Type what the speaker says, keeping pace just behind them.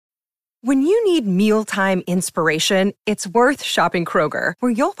When you need mealtime inspiration, it's worth shopping Kroger,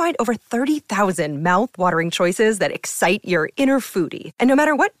 where you'll find over 30,000 mouth-watering choices that excite your inner foodie. And no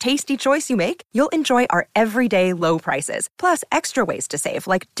matter what tasty choice you make, you'll enjoy our everyday low prices, plus extra ways to save,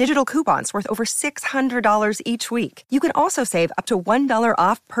 like digital coupons worth over $600 each week. You can also save up to $1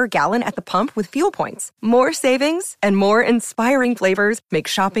 off per gallon at the pump with fuel points. More savings and more inspiring flavors make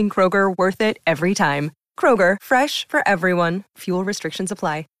shopping Kroger worth it every time. Kroger, fresh for everyone. Fuel restrictions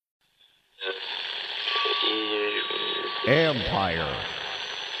apply. Empire.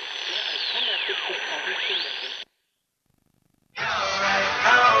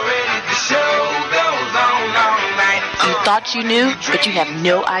 You thought you knew, but you have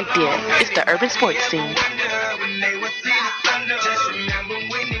no idea. It's the urban sports scene.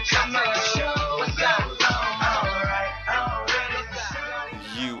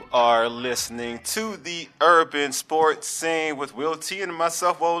 You are listening to the Urban Sports Scene with Will T and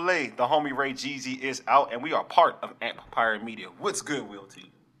myself, Wole. The homie Ray Jeezy is out, and we are part of Empire Media. What's good, Will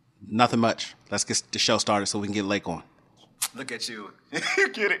T? Nothing much. Let's get the show started so we can get Lake on. Look at you. You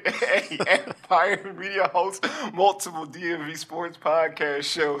get it. Hey, Empire Media hosts multiple DMV sports podcast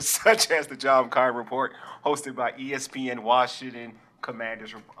shows, such as the John Kime Report, hosted by ESPN Washington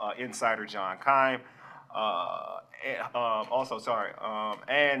Commanders insider John Kime.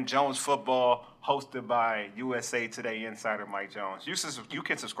 And Jones Football, hosted by USA Today insider Mike Jones. You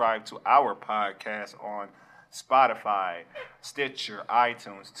can subscribe to our podcast on Spotify, Stitcher,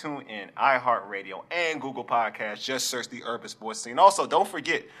 iTunes, TuneIn, iHeartRadio, and Google Podcasts. Just search the Urban Sports Scene. Also, don't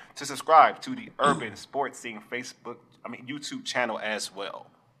forget to subscribe to the Urban Sports Scene YouTube channel as well.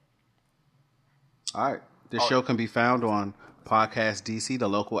 All right. This show can be found on Podcast DC, the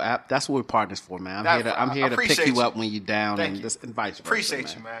local app. That's what we're partners for, man. I'm here to pick you up when you're down. Thank you. Just invite you.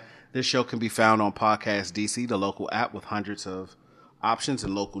 Appreciate you, man. This show can be found on Podcast DC, the local app, with hundreds of options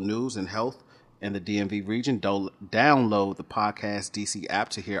and local news and health in the DMV region. Download the Podcast DC app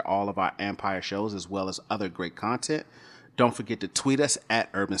to hear all of our Empire shows as well as other great content. Don't forget to tweet us at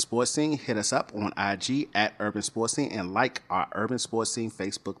Urban Sports Scene. Hit us up on IG at Urban Sports Scene and like our Urban Sports Scene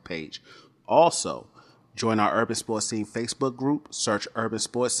Facebook page. Also, join our Urban Sports Scene Facebook group. Search Urban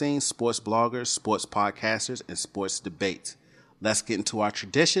Sports Scene, sports bloggers, sports podcasters, and sports debate. Let's get into our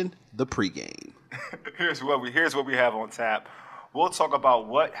tradition, the pregame. Here's what we have on tap. We'll talk about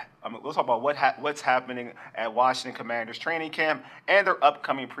what's happening at Washington Commanders training camp and their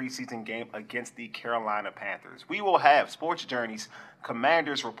upcoming preseason game against the Carolina Panthers. We will have Sports Journey's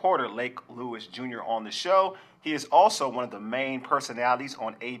Commanders reporter Lake Lewis Jr. on the show. He is also one of the main personalities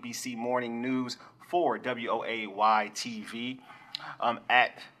on ABC Morning News for WOAY TV.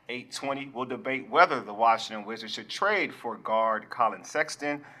 At 8:20, we'll debate whether the Washington Wizards should trade for guard Colin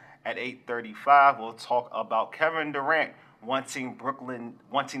Sexton. At 8:35, we'll talk about Kevin Durant wanting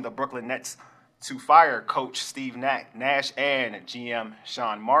the Brooklyn Nets to fire coach Steve Nash and GM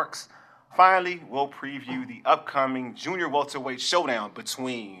Sean Marks. Finally, we'll preview the upcoming junior welterweight showdown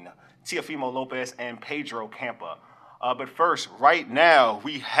between Teofimo Lopez and Pedro Campa. But first, right now,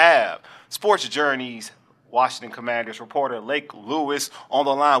 we have Sports Journey's Washington Commanders reporter Lake Lewis on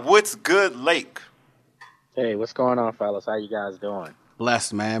the line. What's good, Lake? Hey, what's going on, fellas? How you guys doing?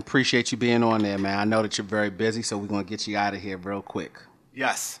 Blessed, man. Appreciate you being on there, man. I know that you're very busy, so we're going to get you out of here real quick.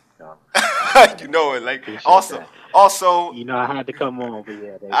 Yes. Yeah. You know it, Lake. Appreciate Also, that. Also, you know, I had to come on, but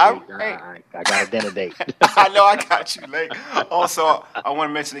yeah, I got a dinner date. I know I got you, Lake. Also, I want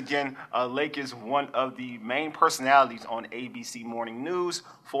to mention again, Lake is one of the main personalities on ABC Morning News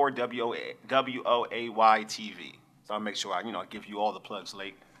for WOAY TV. So I'll make sure I give you all the plugs,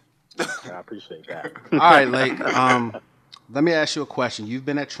 Lake. I appreciate that. All right, Lake. Let me ask you a question. You've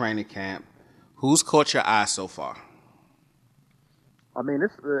been at training camp. Who's caught your eye so far? I mean,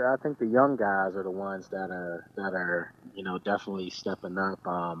 I think the young guys are the ones that are definitely stepping up.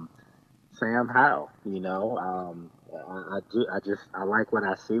 Sam Howell, I like what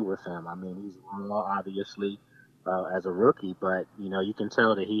I see with him. I mean, he's raw, obviously, as a rookie, but you can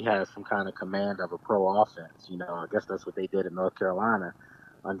tell that he has some kind of command of a pro offense. I guess that's what they did in North Carolina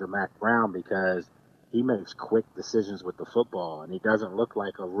under Mac Brown, because he makes quick decisions with the football, and he doesn't look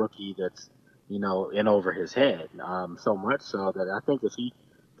like a rookie that's in over his head. So much so that I think if he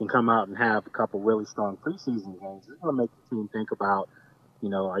can come out and have a couple really strong preseason games, it's going to make the team think about,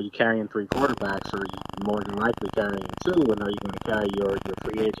 are you carrying 3 quarterbacks, or are you more than likely carrying 2, and are you going to carry your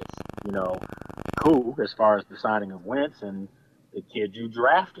free agents, who, as far as the signing of Wentz and the kid you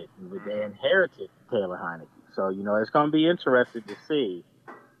drafted, they inherited Taylor Heineke. So, it's going to be interesting to see.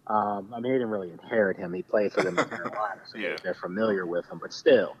 I mean, they didn't really inherit him. He played for them in Carolina, so yeah, they're familiar with him, but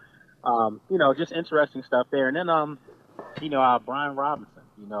still. Just interesting stuff there. And then, Brian Robinson,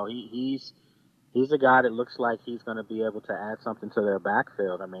 You know, he's a guy that looks like he's going to be able to add something to their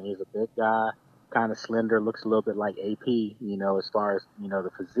backfield. I mean, he's a big guy, kind of slender, looks a little bit like AP, you know, as far as, you know,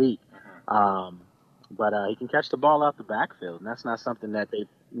 the physique. But he can catch the ball out the backfield, and that's not something that they,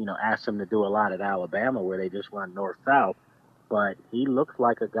 you know, asked him to do a lot at Alabama, where they just run north-south. But he looks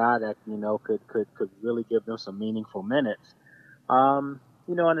like a guy that, you know, could really give them some meaningful minutes.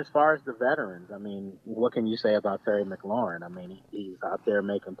 You know, and as far as the veterans, I mean, what can you say about Terry McLaurin? I mean, he's out there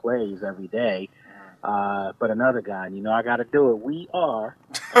making plays every day. But another guy, and, you know, I got to do it. We are,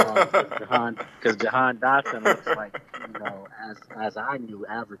 because Jahan Dotson looks like, you know, as I knew,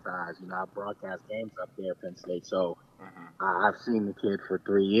 advertised. You know, I broadcast games up there at Penn State, so I've seen the kid for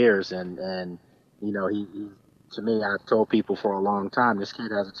 3 years, and you know, he to me, I've told people for a long time, this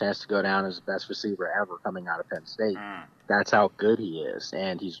kid has a chance to go down as the best receiver ever coming out of Penn State. That's how good he is,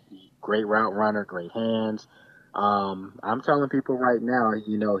 and he's a great route runner, great hands. I'm telling people right now,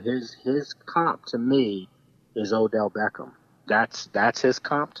 you know, his comp to me is Odell Beckham. That's his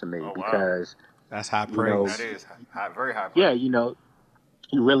comp to me because that's high praise. Know, that is very high praise. Yeah, you know,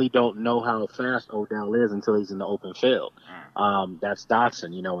 you really don't know how fast Odell is until he's in the open field. That's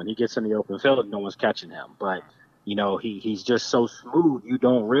Dotson. You know, when he gets in the open field, no one's catching him. But you know, he's just so smooth, you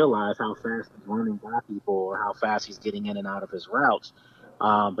don't realize how fast he's running by people or how fast he's getting in and out of his routes.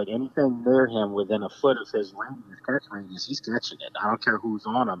 But anything near him within a foot of his catch radius, he's catching it. I don't care who's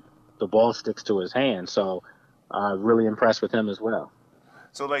on him. The ball sticks to his hand. So really impressed with him as well.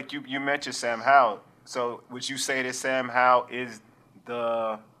 So, like you mentioned Sam Howell. So would you say that Sam Howell is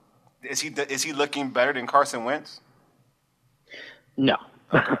he looking better than Carson Wentz? No.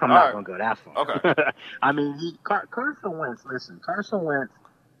 Okay. I'm not going to go that far. Okay. I mean, Carson Wentz, listen, Carson Wentz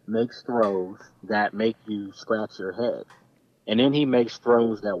makes throws that make you scratch your head. And then he makes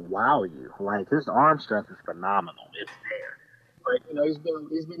throws that wow you. Like, his arm strength is phenomenal. It's there. But, you know,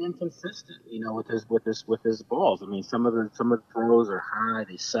 he's been inconsistent, you know, with his balls. I mean, some of the throws are high.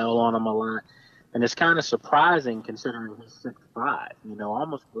 They sell on him a lot. And it's kind of surprising considering he's 6'5", you know,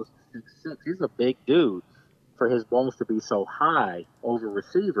 almost close to 6'6". He's a big dude for his balls to be so high over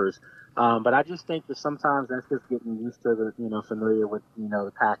receivers. But I just think that sometimes that's just getting used to the, you know, familiar with, you know,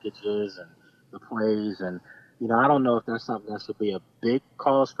 the packages and the plays. And, you know, I don't know if that's something that should be a big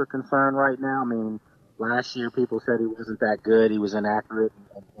cause for concern right now. I mean, last year people said he wasn't that good. He was inaccurate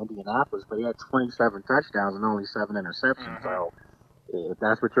in Indianapolis, but he had 27 touchdowns and only 7 interceptions. So if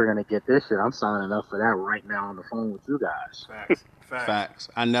that's what you're going to get this year, I'm signing up for that right now on the phone with you guys. Facts.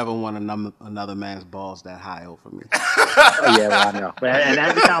 I never want another man's balls that high over me. Oh, yeah, well, I know. And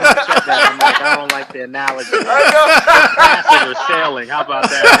every time I check that, I'm like, I don't like the analogy. Passing or sailing. How about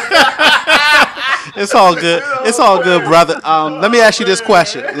that? It's all good. It's all good, brother. Let me ask you this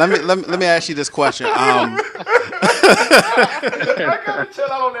question. Let me ask you this question. I gotta chill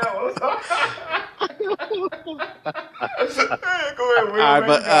out on that one. Go ahead, Will. All right,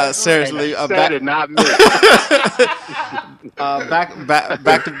 but seriously, said it, not me.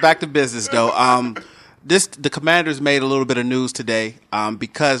 back to business though. The Commanders made a little bit of news today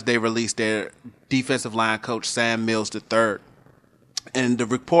because they released their defensive line coach Sam Mills III, and the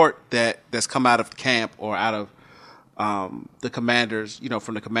report that's come out of camp or out of the Commanders, you know,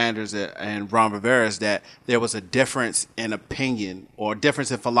 from the Commanders and Ron Rivera, is that there was a difference in opinion or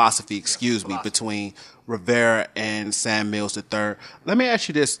difference in philosophy, between Rivera and Sam Mills III. Let me ask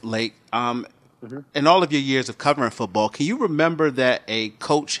you this, Lake. In all of your years of covering football, can you remember that a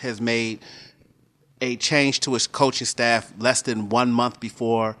coach has made a change to his coaching staff less than 1 month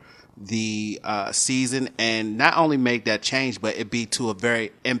before the season, and not only make that change, but it be to a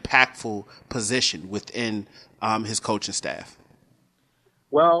very impactful position within his coaching staff?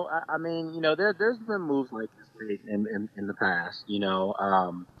 Well, I mean, you know, there's been moves like this made in the past, you know,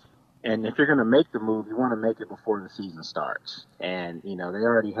 and if you're going to make the move, you want to make it before the season starts. And, you know, they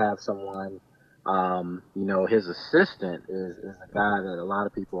already have someone, you know, his assistant is a guy that a lot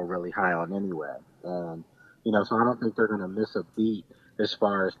of people are really high on anyway. And, you know, so I don't think they're going to miss a beat as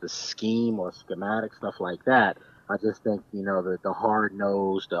far as the scheme or schematic, stuff like that. I just think, you know, the hard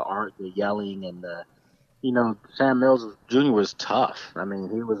nose, the yelling, and you know, Sam Mills Jr. was tough. I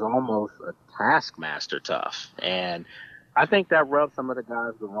mean, he was almost a taskmaster tough. And I think that rubbed some of the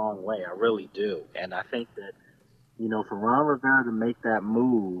guys the wrong way. I really do. And I think that, you know, for Ron Rivera to make that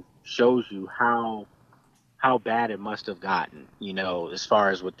move shows you how bad it must have gotten, you know, as far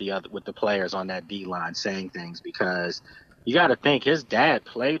as with the players on that D line saying things, because you got to think his dad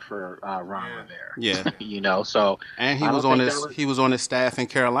played for Ron Rivera. Yeah. You know, so and he was on his staff in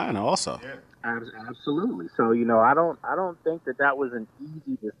Carolina also. Yeah. Absolutely. So, you know, I don't think that was an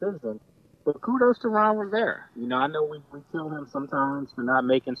easy decision. But kudos to Ron Rivera. I know we kill him sometimes for not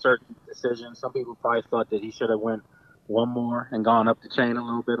making certain decisions. Some people probably thought that he should have went one more and gone up the chain a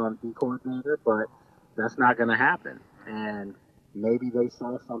little bit on D coordinator, but that's not going to happen. And maybe they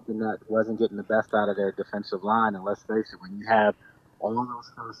saw something that wasn't getting the best out of their defensive line. And let's face it, when you have all those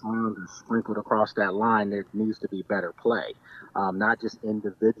first rounders sprinkled across that line, there needs to be better play, not just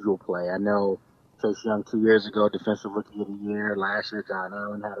individual play. I know Chase Young 2 years ago, Defensive Rookie of the Year. Last year, John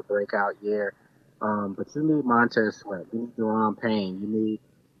Allen had a breakout year. But you need Montez Sweat. You need Deron Payne. You need,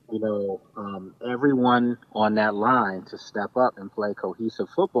 everyone on that line to step up and play cohesive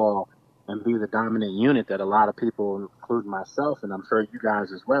football and be the dominant unit that a lot of people, including myself, and I'm sure you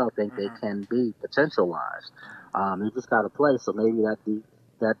guys as well, think they can be potential-wise. They just got to play. So maybe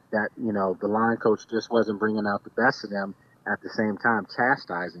the line coach just wasn't bringing out the best of them at the same time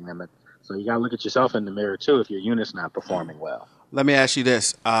chastising them. So you got to look at yourself in the mirror, too, if your unit's not performing well. Let me ask you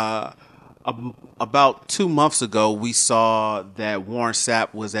this. About 2 months ago, we saw that Warren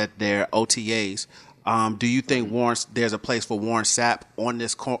Sapp was at their OTAs. Do you think there's a place for Warren Sapp on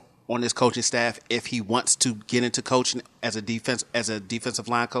this coaching staff if he wants to get into coaching as a defensive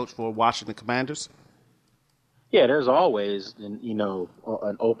line coach for Washington Commanders? Yeah, there's always,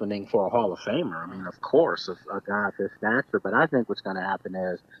 an opening for a Hall of Famer. I mean, of course, a guy of his stature. But I think what's going to happen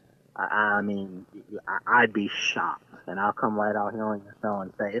is, I'd be shocked, and I'll come right out here on your show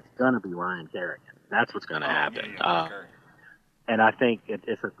and say it's going to be Ryan Kerrigan. That's what's going to happen. And I think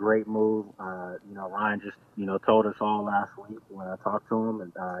it's a great move. Ryan just, told us all last week when I talked to him,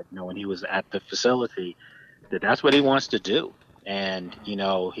 and when he was at the facility, that's what he wants to do. And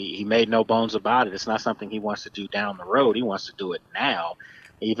he made no bones about it. It's not something he wants to do down the road. He wants to do it now.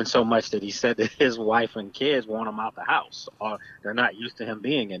 Even so much that he said that his wife and kids want him out the house, or they're not used to him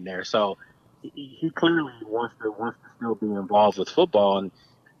being in there. So he clearly wants to still be involved with football. And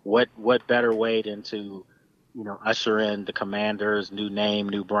what better way than to, usher in the Commanders' new name,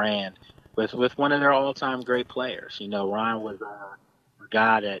 new brand with one of their all-time great players. Ryan was a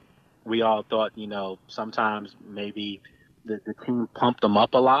guy that we all thought, sometimes maybe the team pumped him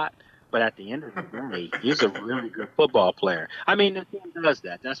up a lot. But at the end of the day, he's a really good football player. I mean, the team does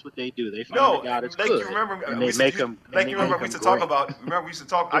that. That's what they do. They find a guy that's good. You remember, and they make him. Like you remember, we used to talk about. Remember, we used to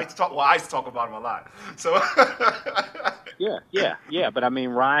talk. I used to talk about him a lot. So. Yeah. But I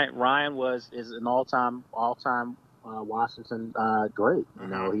mean, Ryan is an all-time Washington great.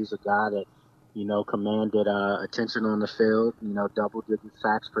 He's a guy that commanded attention on the field. Double-digit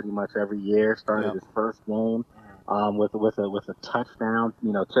sacks pretty much every year. Started his first game. With a touchdown,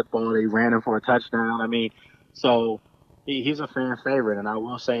 tip ball, they ran him for a touchdown. I mean, so he's a fan favorite, and I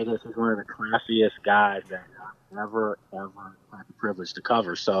will say this: he's one of the classiest guys that I've ever had the privilege to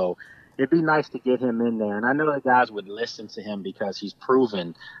cover. So it'd be nice to get him in there, and I know the guys would listen to him because he's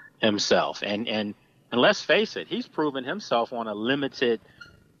proven himself, and let's face it, he's proven himself on a limited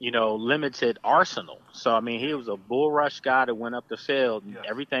arsenal. So I mean, he was a bull rush guy that went up the field, and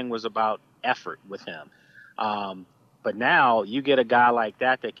everything was about effort with him. But now you get a guy like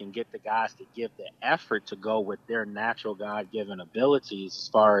that can get the guys to give the effort to go with their natural God-given abilities as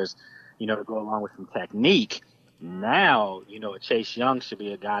far as, to go along with some technique. Now, a Chase Young should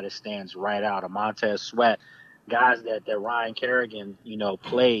be a guy that stands right out. A Montez Sweat, guys that Ryan Kerrigan,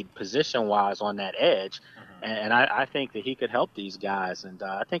 played position-wise on that edge. And I think that he could help these guys. And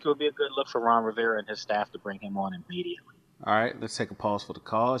I think it would be a good look for Ron Rivera and his staff to bring him on immediately. All right, let's take a pause for the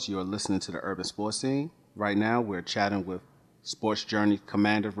cause. You are listening to the Urban Sports Scene. Right now, we're chatting with Sports Journey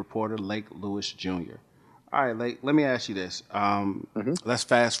Commander reporter Lake Lewis Jr. All right, Lake, let me ask you this. Let's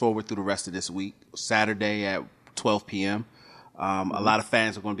fast forward through the rest of this week. Saturday at 12 p.m. A lot of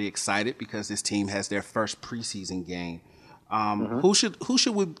fans are going to be excited because this team has their first preseason game. Who should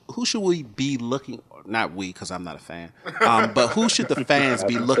we be looking? Not we, because I'm not a fan. But who should the fans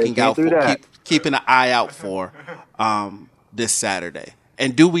be looking out for? Keeping an eye out for this Saturday.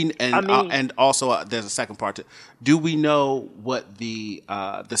 And do we? And also, there's a second part to. Do we know what the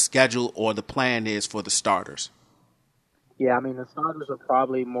schedule or the plan is for the starters? Yeah, I mean the starters are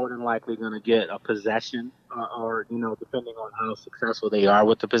probably more than likely going to get a possession, or depending on how successful they are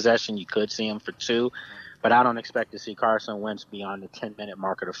with the possession, you could see them for 2. But I don't expect to see Carson Wentz beyond the 10-minute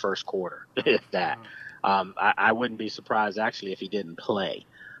mark of the first quarter, if that. I wouldn't be surprised actually if he didn't play.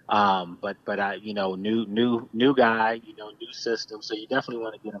 But I, new guy, new system. So you definitely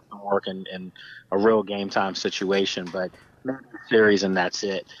want to get him some work in a real game time situation, but maybe a series and that's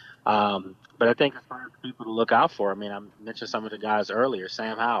it. But I think as far as people to look out for, I mean, I mentioned some of the guys earlier,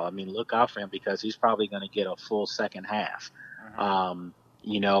 Sam Howell. I mean, look out for him because he's probably going to get a full second half. And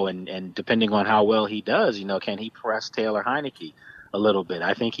depending on how well he does, can he press Taylor Heineke? a little bit.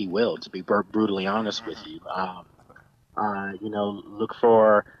 I think he will, to be brutally honest with you. Look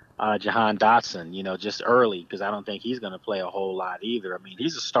for Jahan Dotson, just early, because I don't think he's going to play a whole lot either. I mean,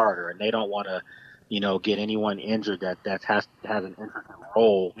 he's a starter, and they don't want to, get anyone injured that has an intricate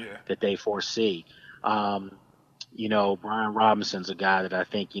role that they foresee. Brian Robinson's a guy that I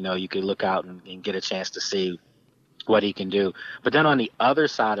think, you could look out and get a chance to see what he can do. But then on the other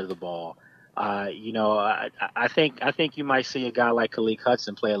side of the ball, I think you might see a guy like Khaleke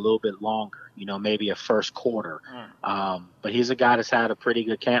Hudson play a little bit longer, maybe a first quarter. But he's a guy that's had a pretty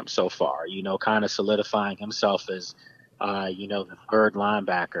good camp so far, kind of solidifying himself as, the third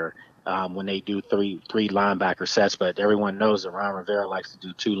linebacker when they do three linebacker sets. But everyone knows that Ron Rivera likes to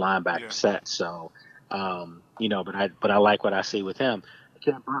do 2 linebacker sets. So, but I like what I see with him.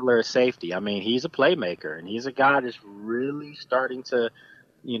 Ken Butler is safety. I mean, he's a playmaker, and he's a guy that's really starting to,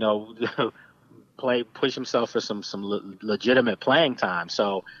 push himself for some legitimate playing time.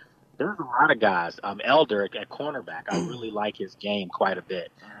 So there's a lot of guys. Elder at cornerback, I really like his game quite a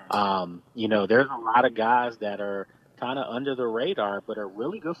bit. There's a lot of guys that are kind of under the radar, but are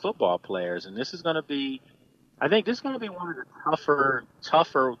really good football players. And this is going to be, I think this is going to be one of the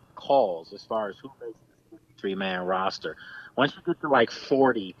tougher calls as far as who makes this 53-man roster. Once you get to like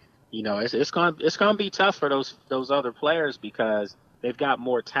 40, it's going to be tough for those other players because they've got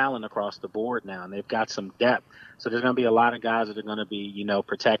more talent across the board now, and they've got some depth. So there's going to be a lot of guys that are going to be,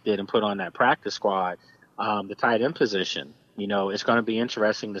 protected and put on that practice squad. The tight end position, it's going to be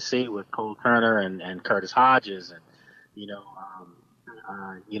interesting to see with Cole Turner and Curtis Hodges and,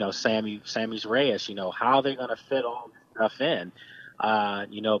 Sammy's Reyes, how they're going to fit all this stuff in,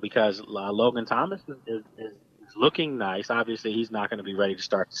 because Logan Thomas is looking nice. Obviously, he's not going to be ready to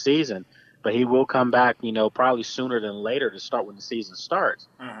start the season, but he will come back, probably sooner than later to start when the season starts.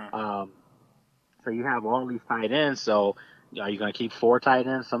 So you have all these tight ends. So are you going to keep 4 tight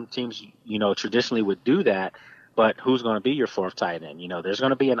ends? Some teams, traditionally would do that, but who's going to be your 4th tight end? There's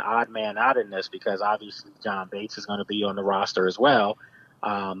going to be an odd man out in this because obviously John Bates is going to be on the roster as well.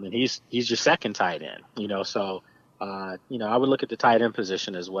 And he's your 2nd tight end, so, I would look at the tight end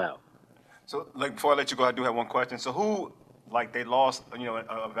position as well. So, before I let you go, I do have one question. So, who, they lost,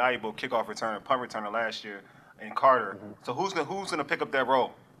 a valuable kickoff returner, punt returner last year in Carter. So, who's gonna pick up that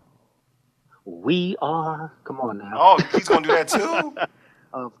role? We are. Come on now. Oh, he's gonna do that too.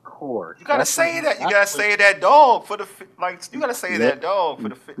 Of course. You gotta say that. You gotta say that dog for the You gotta say that dog for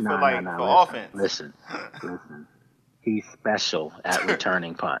the for offense. Listen. He's special at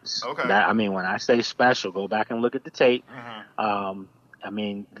returning punts. Okay. When I say special, go back and look at the tape. Led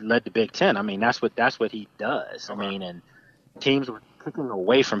the Big Ten. That's what he does. Okay. And teams were kicking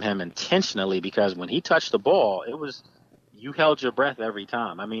away from him intentionally because when he touched the ball, it was you held your breath every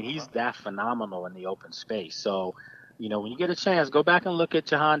time. He's that phenomenal in the open space. So, when you get a chance, go back and look at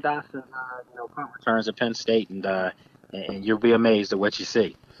Jahan Dotson's punt returns at Penn State, and you'll be amazed at what you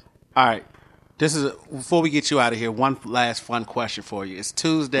see. All right. Before we get you out of here, one last fun question for you. It's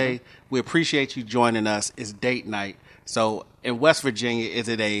Tuesday. We appreciate you joining us. It's date night. So in West Virginia, is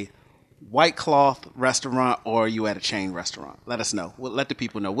it a white cloth restaurant or are you at a chain restaurant? Let us know. Let the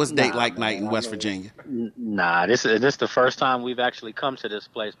people know. What's date night in West Virginia? Nah, this is the first time we've actually come to this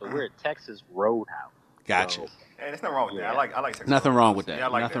place, but we're at Texas Roadhouse. Gotcha. Hey, there's nothing wrong with that. I like Texas. Nothing wrong with that. Yeah, I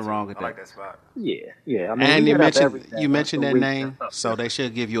like Nothing wrong with that. I like that spot. Yeah. And you mentioned their name, so they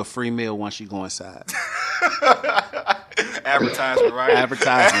should give you a free meal once you go inside. Advertisement, right?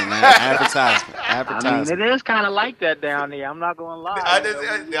 Advertisement, man. Advertisement. It is kind of like that down there. I'm not going to lie.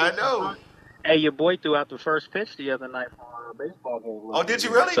 I know. Hey, your boy threw out the first pitch the other night for a baseball game. Oh, did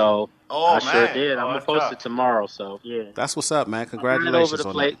you really? So I sure did. I'm gonna post it tomorrow. So yeah. That's what's up, man. Congratulations over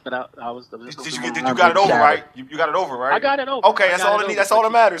the plate, but I was. Did you got it over, right? You got it over, right? I got it over. Okay, that's all that That's all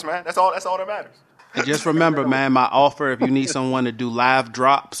that matters, man. That's all that matters. And just remember, man, my offer, if you need someone to do live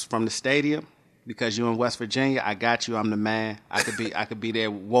drops from the stadium, because you're in West Virginia, I got you. I'm the man. I could be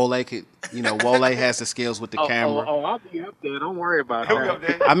there. Wole has the skills with the camera. I'll be up there. Don't worry about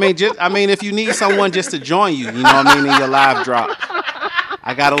that. If you need someone just to join you, in your live drop.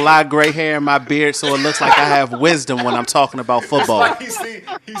 I got a lot of gray hair in my beard, so it looks like I have wisdom when I'm talking about football. It's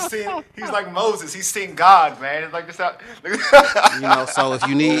like he's like Moses. He's seen God, man. It's like this out. So if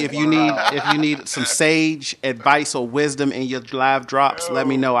you need some sage advice or wisdom in your live drops, let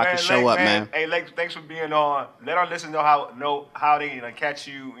me know. I can show up, man. Hey, thanks for being on. Let our listeners know how they can catch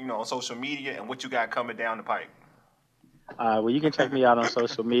you, on social media and what you got coming down the pipe. Well, you can check me out on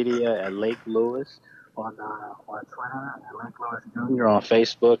social media at Lake Lewis. On Twitter, at Lake Lewis Jr. on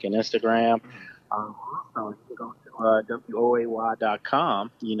Facebook and Instagram. Also, you can go to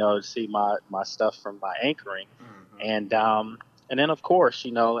WOAY.com, to see my stuff from my anchoring. And then, of course,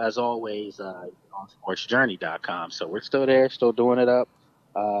 as always, on sportsjourney.com. So we're still there, still doing it up.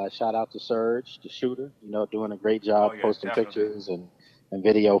 Shout out to Serge, the shooter, doing a great job posting definitely. pictures and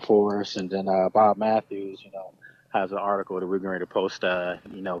video for us. And then Bob Matthews, has an article that we're going to post,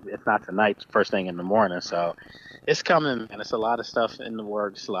 if not tonight, first thing in the morning. So it's coming, and it's a lot of stuff in the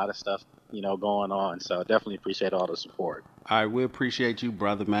works, a lot of stuff, going on. So definitely appreciate all the support. All right, we appreciate you,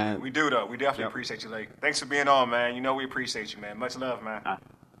 brother, man. We do, though. We definitely appreciate you, Lake. Thanks for being on, man. We appreciate you, man. Much love, man. All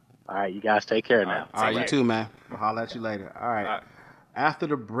right, you guys take care now. All right, you too, man. We'll holler at you later. All right. After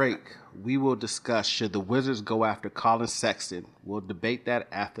the break, we will discuss should the Wizards go after Colin Sexton. We'll debate that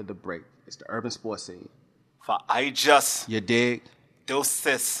after the break. It's the Urban Sports Scene. For I just You dig? do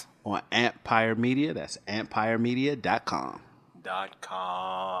sis. On Empire Media. That's empiremedia.com.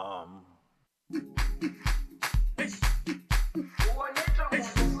 .com.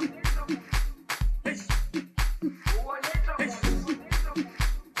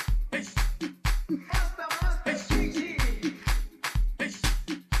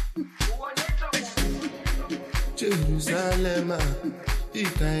 Jerusalem,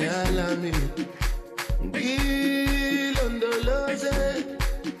 ikayalami, ngilondoloze,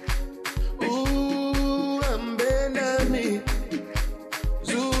 uambenami,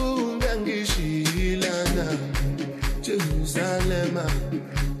 zungangishilana. Jerusalem,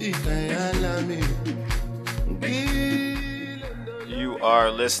 ikayalami, You are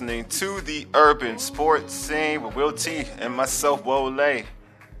listening to the Urban Sports Scene with Will T and myself, Wole.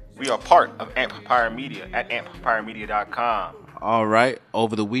 We are part of Empire Media at empiremedia.com. All right.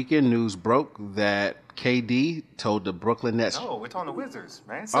 Over the weekend, news broke that KD told the Brooklyn Nets. No, we're talking the Wizards,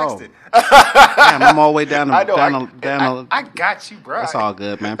 man. Sexton. Damn, I'm all the way down. I know. I got you, bro. That's all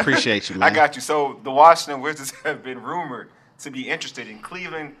good, man. Appreciate you, man. I got you. So the Washington Wizards have been rumored to be interested in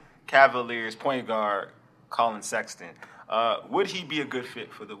Cleveland Cavaliers point guard Colin Sexton. Would he be a good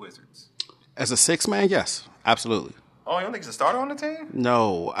fit for the Wizards? As a six man, yes, absolutely. Oh, you don't think he's a starter on the team?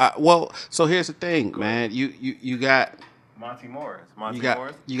 No. So here's the thing, man. You got Monte Morris.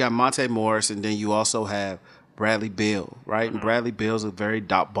 You got Monte Morris, and then you also have Bradley Beal, right? Mm-hmm. And Bradley Beal's a very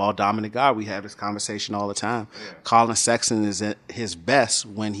ball dominant guy. We have this conversation all the time. Yeah. Colin Sexton is at his best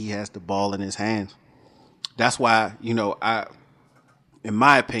when he has the ball in his hands. That's why, in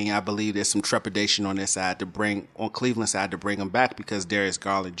my opinion, I believe there's some trepidation on this side on Cleveland's side to bring him back because Darius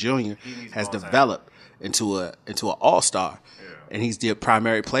Garland Jr. has developed into an all-star, and he's the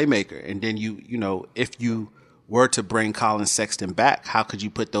primary playmaker. And then if you were to bring Colin Sexton back, how could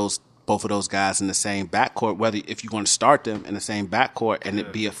you put both of those guys in the same backcourt? If you're going to start them in the same backcourt and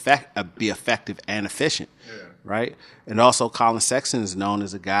it be effective and efficient, right? And also, Colin Sexton is known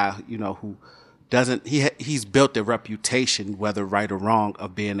as a guy who he's built a reputation, whether right or wrong,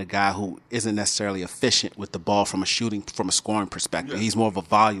 of being a guy who isn't necessarily efficient with the ball from a scoring perspective. Yeah. He's more of a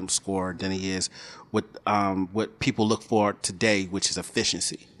volume scorer than he is what people look for today, which is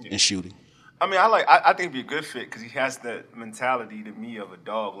efficiency in shooting. I mean, I think he'd be a good fit because he has the mentality to me of a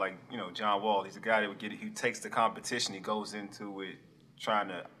dog, like John Wall. He's a guy that he takes the competition, he goes into it trying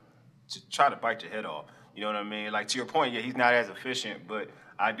to bite your head off. You know what I mean? Like, to your point, he's not as efficient, but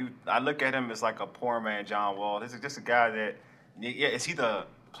I look at him as like a poor man John Wall. This is just a guy that, is he the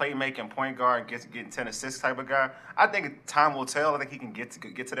playmaking point guard, getting 10 assists type of guy? I think time will tell. I think he can get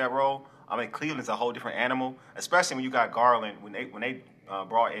to that role. I mean, Cleveland's a whole different animal, especially when you got Garland. When they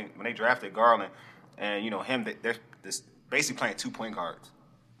drafted Garland, and him, they're basically playing 2 point guards.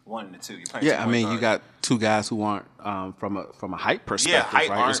 1 and 2. Yeah, I mean, you got two guys who aren't from a height perspective, height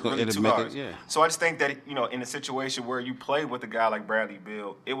right? aren't really two guards. Yeah. So I just think that in a situation where you play with a guy like Bradley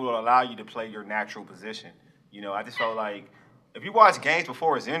Beal, it will allow you to play your natural position. I just felt like if you watch games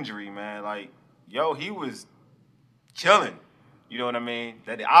before his injury, man, he was killing. You know what I mean?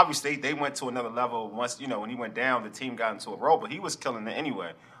 That obviously they went to another level once. When he went down, the team got into a roll, but he was killing it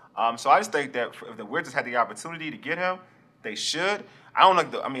anyway. So I just think that if the Wizards had the opportunity to get him, they should. I don't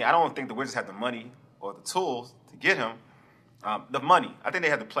think the Wizards have the money or the tools to get him. The money, I think they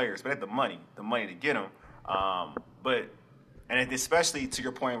have the players, but they have the money to get him. And especially to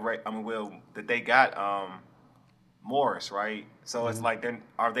your point, right? I mean, Will, that they got Morris, right? So it's like, then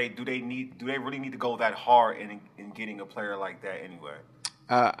do they really need to go that hard in getting a player like that anyway?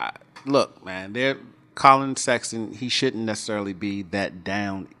 Look, man, Colin Sexton, he shouldn't necessarily be that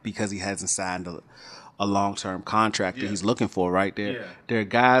down because he hasn't signed a long-term contract that he's looking for, right? There are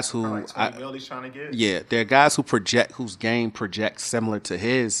guys who he's trying to get. Yeah, there are guys whose game projects similar to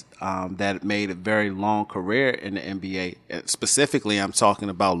his that made a very long career in the NBA. And specifically, I'm talking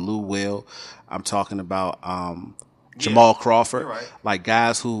about Lou Will. I'm talking about Jamal Crawford, You're right. like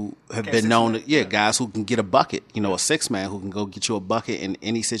guys who have been known to, guys who can get a bucket, a six man who can go get you a bucket in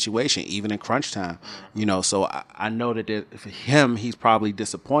any situation, even in crunch time, so I know that for him, he's probably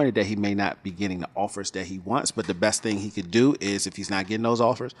disappointed that he may not be getting the offers that he wants, but the best thing he could do is, if he's not getting those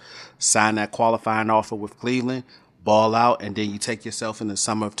offers, sign that qualifying offer with Cleveland, ball out, and then you take yourself in the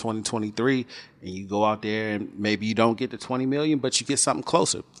summer of 2023 and you go out there and maybe you don't get the $20 million, but you get something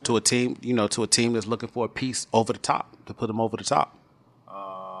closer to a team, to a team that's looking for a piece over the top to put them over the top.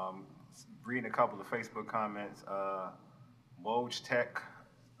 Reading a couple of Facebook comments, Woj Tech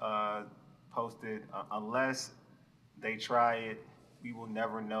posted, unless they try it, we will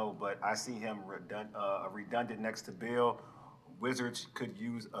never know, but I see him redundant next to Bill. Wizards could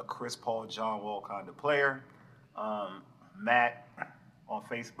use a Chris Paul, John Wall kind of player. Matt on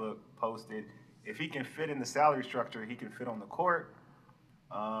Facebook posted, if he can fit in the salary structure, he can fit on the court.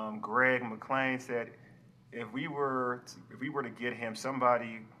 Greg McClain said, if we were to get him,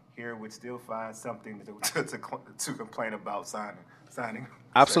 somebody here would still find something to complain about signing.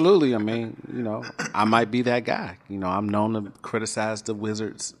 Absolutely. I mean, I might be that guy. I'm known to criticize the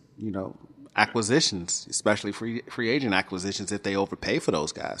Wizards, acquisitions, especially free agent acquisitions, if they overpay for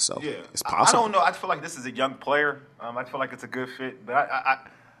those guys. So yeah, it's possible. I don't know. I feel like this is a young player. I feel like it's a good fit, but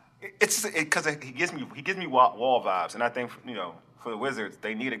it's because he gives me Wall vibes, and I think for the Wizards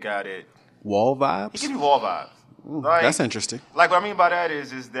they need a guy that Wall vibes. He gives me Wall vibes. Like, that's interesting. Like what I mean by that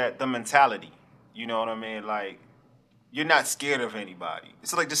is that the mentality. You know what I mean? Like you're not scared of anybody.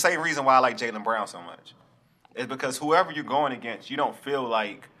 It's like the same reason why I like Jaylen Brown so much. It's because whoever you're going against, you don't feel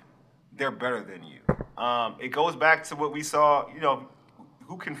like they're better than you. It goes back to what we saw.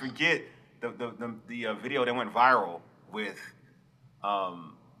 Who can forget the video that went viral with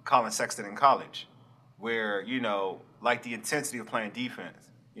Colin Sexton in college, where like the intensity of playing defense.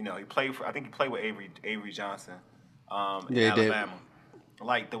 He played for. I think he played with Avery Johnson in Alabama.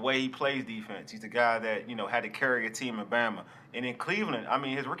 Like the way he plays defense, he's the guy that had to carry a team in Bama. And in Cleveland, I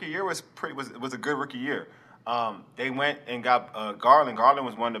mean, his rookie year was a good rookie year. They went and got Garland. Garland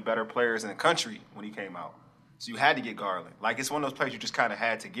was one of the better players in the country when he came out. So you had to get Garland. Like, it's one of those players you just kind of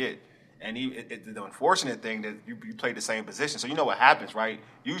had to get. And the unfortunate thing that you played the same position. So you know what happens, right?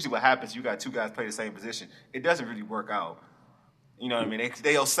 Usually what happens, you got two guys play the same position. It doesn't really work out. You know what I mean?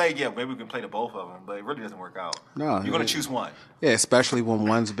 They'll say, yeah, maybe we can play the both of them, but it really doesn't work out. No, you're going to choose one. Yeah, especially when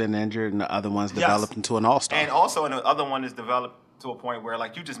one's been injured and the other one's developed into an all-star. And also, the other one is developed to a point where,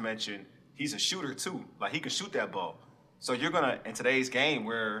 like you just mentioned, he's a shooter too. Like, he can shoot that ball. So you're going to, in today's game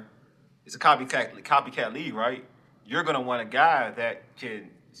where it's a copycat league, right? You're going to want a guy that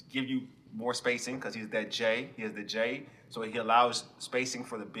can give you more spacing because he's that J. He has the J. So he allows spacing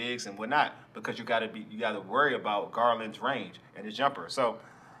for the bigs and whatnot because you got to worry about Garland's range and his jumper. So,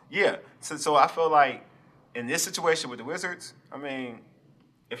 yeah. So I feel like in this situation with the Wizards, I mean,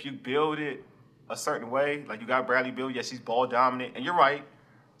 if you build it a certain way, like you got Bradley Beal, yes, he's ball dominant, and you're right,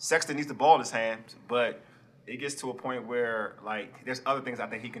 Sexton needs the ball in his hands, but it gets to a point where, like, there's other things I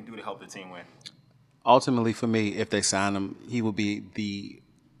think he can do to help the team win. Ultimately, for me, if they sign him, he will be the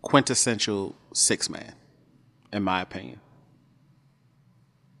quintessential six-man, in my opinion,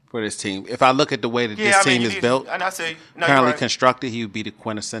 for this team. If I look at the way that this team is built, and I say, currently constructed, he would be the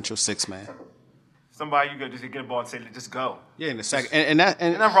quintessential six-man. Somebody you could just get a ball and say, just go. Yeah, in a second. And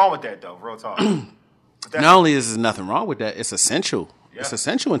nothing wrong with that, though, real talk. Not only is there nothing wrong with that, it's essential. Yeah. It's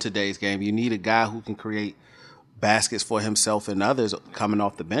essential in today's game. You need a guy who can create baskets for himself and others coming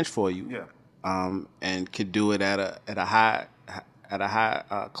off the bench for you. Yeah. And can do it at a high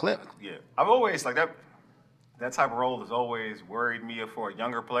clip. Yeah. I've always, like, that type of role has always worried me for a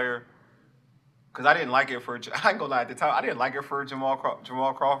younger player. Because I didn't like it for, I ain't gonna lie, at the time, I didn't like it for Jamal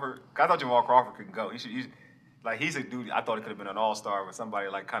Crawford. I thought Jamal Crawford could go. He's a dude, I thought he could have been an all-star, but somebody,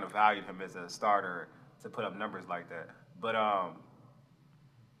 like, kind of valued him as a starter to put up numbers like that. But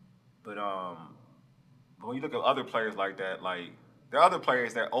when you look at other players like that, like, there are other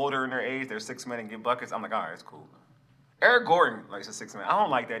players that are older in their age, they're six-men and get buckets. I'm like, all right, it's cool. Eric Gordon likes a six-man. I don't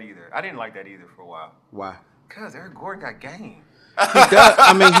like that either. I didn't like that either for a while. Why? Because Eric Gordon got game. He does.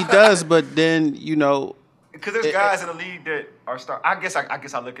 I mean, he does, but then, because there's guys in the league that are I guess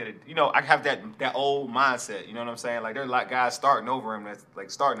I look at it. I have that old mindset. You know what I'm saying? Like, there's a lot of guys starting over him that's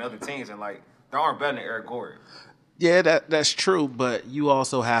like starting other teams, and like they aren't better than Eric Gordon. Yeah, that's true, but you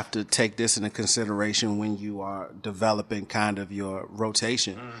also have to take this into consideration when you are developing kind of your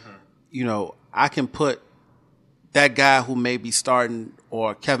rotation. Mm-hmm. I can put that guy who may be starting,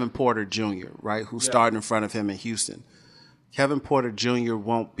 or Kevin Porter Jr., right, who's starting in front of him in Houston. Kevin Porter Jr.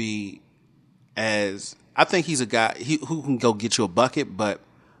 won't be I think he's a guy who can go get you a bucket, but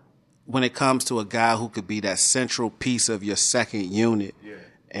when it comes to a guy who could be that central piece of your second unit. Yeah.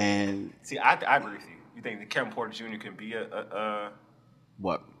 And see, I agree with you. You think that Kevin Porter Jr. can be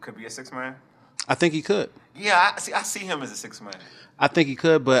what? Could be a 6-man? I think he could. Yeah, I see him as a 6-man. I think he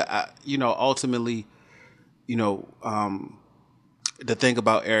could, but ultimately, the thing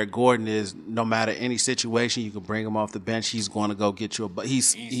about Eric Gordon is no matter any situation, you can bring him off the bench. He's going to go get you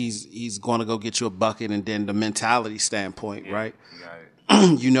he's going to go get you a bucket. And then the mentality standpoint, right?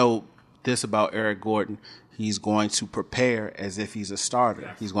 You know this about Eric Gordon. He's going to prepare as if he's a starter.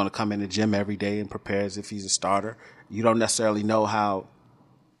 Yes. He's going to come in the gym every day and prepare as if he's a starter. You don't necessarily know how,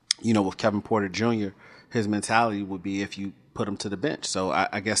 with Kevin Porter Jr., his mentality would be if you put him to the bench. So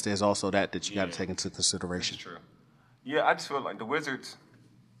I guess there's also that you got to take into consideration. That's true. Yeah, I just feel like the Wizards,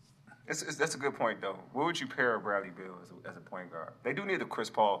 that's a good point, though. Where would you pair Bradley Beal as a point guard? They do need a Chris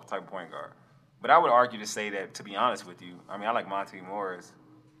Paul type point guard. But I would argue to say that, to be honest with you, I mean, I like Monte Morris.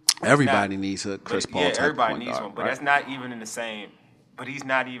 Everybody needs a Chris Paul type point guard. Yeah, everybody needs one, but that's not even in the same. But he's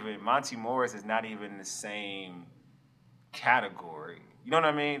not even, Monte Morris is not even in the same category. You know what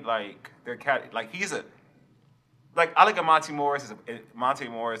I mean? Like, he's a, like, I look at Monte Morris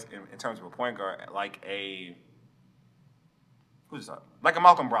in terms of a point guard, like a, who's that? Like a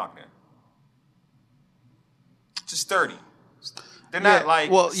Malcolm Brogdon. Just 30. They're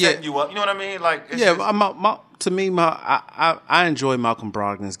not setting you up. You know what I mean? Like, to me, I enjoy Malcolm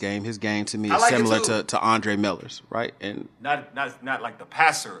Brogdon's game. His game to me is similar to Andre Miller's, right? And not like the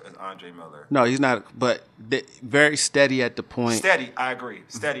passer as Andre Miller. No, he's not. But very steady at the point. Steady, I agree.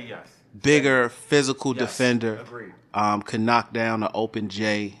 Steady, yes. Bigger, physical defender. Agreed. Can knock down an open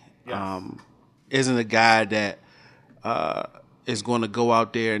J. Yes. Isn't a guy that is going to go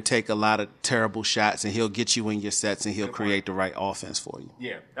out there and take a lot of terrible shots, and he'll get you in your sets, and he'll create the right offense for you.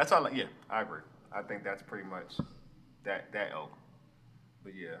 Yeah, that's all. Yeah, I agree. I think that's pretty much that ilk.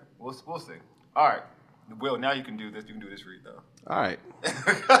 But yeah, we'll see. All right, Will. Now you can do this. You can do this read though. All right.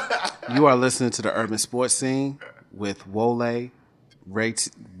 You are listening to the Urban Sports Scene with Wole,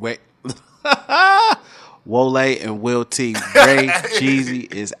 Wole, and Will T. Ray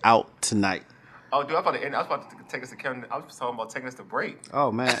Jeezy is out tonight. Oh, dude, I was about to take us to Kevin. I was talking about taking us to break. Oh,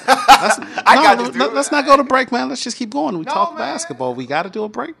 man. Let's not go to break, man. Let's just keep going. We talk basketball. We got to do a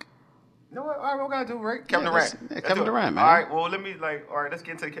break. You know what? All right, we got to do a break. Kevin Durant. Kevin Durant, man. All right, well, let's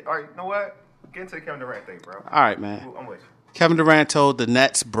get into all right, you know what? Get into the Kevin Durant thing, bro. All right, man. I'm with you. Kevin Durant told the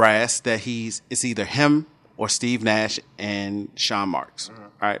Nets brass that it's either him or Steve Nash and Sean Marks. Mm-hmm. All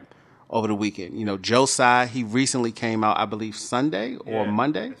right. Over the weekend. Joe Tsai, he recently came out, I believe, Sunday or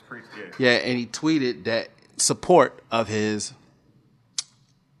Monday. Yeah, and he tweeted that support of his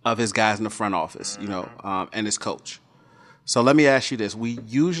guys in the front office, and his coach. So let me ask you this. We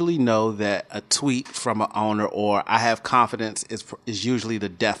usually know that a tweet from an owner or I have confidence is usually the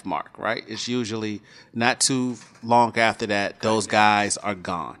death mark, right? It's usually not too long after that, those guys are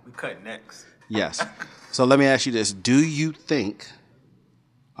gone. We cut necks. Yes. So let me ask you this. Do you think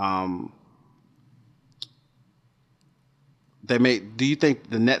do you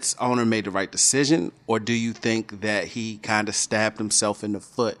think the Nets owner made the right decision, or do you think that he kind of stabbed himself in the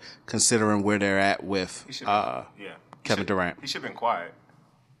foot considering where they're at with Kevin Durant? He should have been quiet.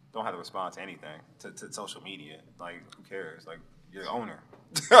 Don't have to respond to anything, to social media. Like, who cares? Like, you're the owner.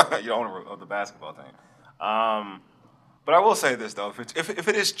 You're the owner of the basketball team. But I will say this, though. If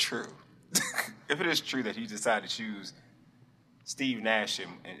it is true, if it is true that he decided to choose Steve Nash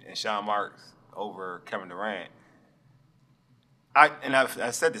and Sean Marks over Kevin Durant,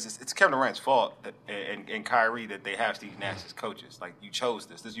 I've said this. It's Kevin Durant's fault and Kyrie that they have Steve Nash as coaches. Like, you chose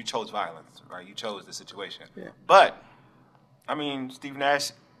this. You chose violence, right? You chose this situation. Yeah. But I mean, Steve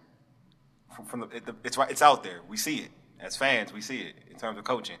Nash, it's out there. We see it as fans. We see it in terms of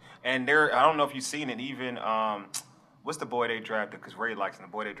coaching. And I don't know if you've seen it. Even what's the boy they drafted? Because Ray likes him.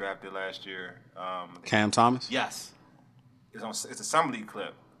 The boy they drafted last year. Cam Thomas. Yes. It's a summer league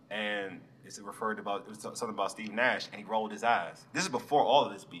clip, and it was something about Steve Nash, and he rolled his eyes. This is before all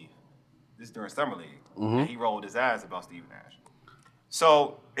of this beef. This is during summer league, and he rolled his eyes about Steve Nash.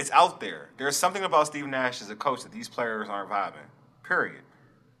 So it's out there. There's something about Steve Nash as a coach that these players aren't vibing. Period.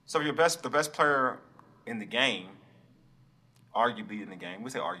 So the best player in the game, arguably in the game, we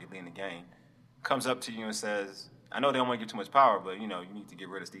say arguably in the game, comes up to you and says, "I know they don't want to give too much power, but you need to get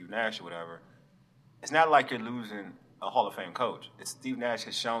rid of Steve Nash or whatever." It's not like you're losing a Hall of Fame coach. Steve Nash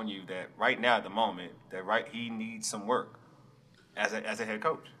has shown you that right now at the moment that he needs some work as a head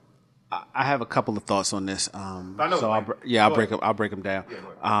coach. I have a couple of thoughts on this. I'll break them down.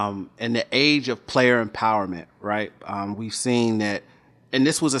 Yeah, in the age of player empowerment, right? We've seen that and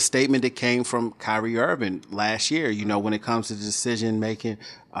this was a statement that came from Kyrie Irving last year, you know, when it comes to decision making,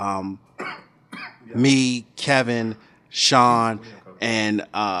 me, Kevin, Sean, and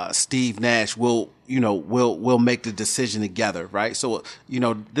Steve Nash will make the decision together, right? So, you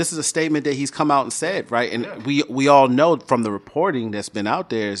know, this is a statement that he's come out and said, right? And we all know from the reporting that's been out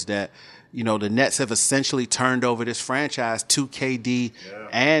there is that, you know, the Nets have essentially turned over this franchise to KD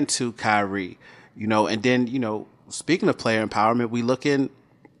and to Kyrie, you know, and then, you know, speaking of player empowerment, we look in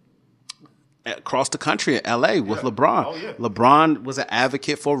across the country in LA with LeBron. Oh, yeah. LeBron was an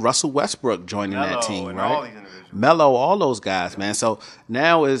advocate for Russell Westbrook joining that team, and right? all these individuals. Melo, all those guys, man. So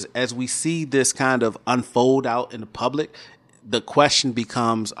now as we see this kind of unfold out in the public, the question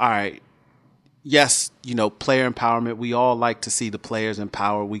becomes, all right, yes, you know, player empowerment. We all like to see the players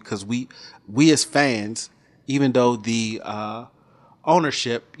empowered because we as fans, even though the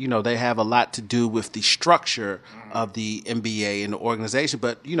ownership, you know, they have a lot to do with the structure of the NBA and the organization.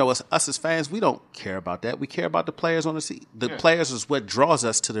 But, you know, us as fans, we don't care about that. We care about the players on the seat. The players is what draws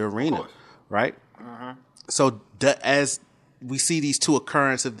us to the arena, right? So as we see these two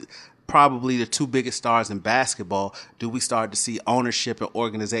occurrences of probably the two biggest stars in basketball, do we start to see ownership and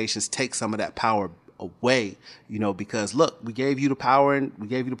organizations take some of that power away? You know, because look, we gave you the power in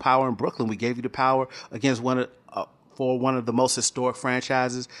Brooklyn. We gave you the power against for one of the most historic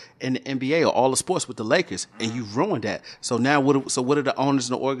franchises in the NBA or all the sports with the Lakers, and you ruined that. So now, what do the owners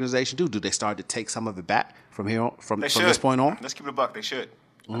and the organization do? Do they start to take some of it back from here on, from this point on? Let's keep it a buck. They should.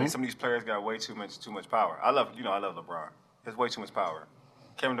 I think some of these players got way too much power. I love LeBron. He has way too much power.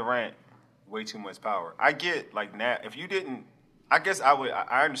 Kevin Durant, way too much power. I get like now. If you didn't, I guess I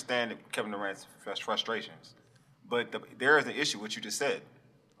understand Kevin Durant's frustrations, but there is an issue with what you just said.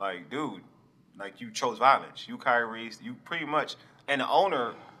 Like, dude, like you chose violence. You Kyrie, you pretty much, and the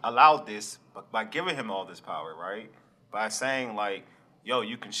owner allowed this by giving him all this power, right? By saying like, yo,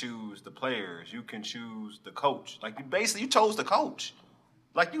 you can choose the players, you can choose the coach. Like you chose the coach.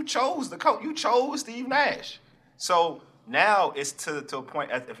 Like you chose the coach. You chose Steve Nash. So now it's to a point,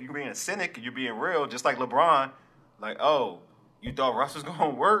 if you're being a cynic and you're being real, just like LeBron, like, oh, you thought Russ was going to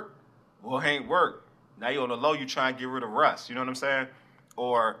work? Well, it ain't work. Now you're on the low, you try and get rid of Russ. You know what I'm saying?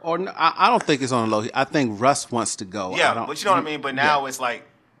 Or no, I don't think it's on the low. I think Russ wants to go. Yeah, but you know what I mean? But now it's like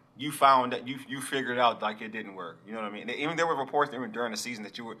you found that you figured out like it didn't work. You know what I mean? Even there were reports even during the season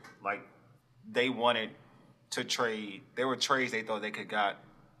that you were like, they wanted to trade. There were trades they thought they could got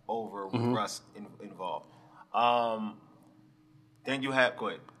over with Russ involved. Then you have, go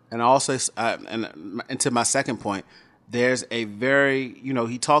ahead. And also, and to my second point, there's a very, you know,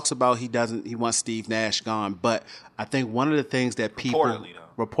 he talks about he wants Steve Nash gone, but I think one of the things that people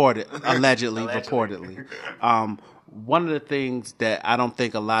allegedly, one of the things that I don't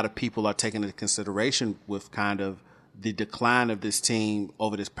think a lot of people are taking into consideration with kind of the decline of this team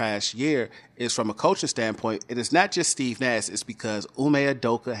over this past year is from a coaching standpoint. It is not just Steve Nash. It's because Ime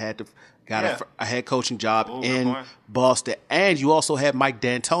Udoka got a head coaching job in Boston. And you also had Mike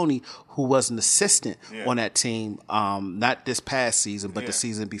D'Antoni, who was an assistant on that team, not this past season, but the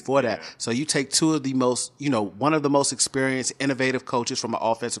season before that. So you take two of the most, you know, one of the most experienced, innovative coaches from an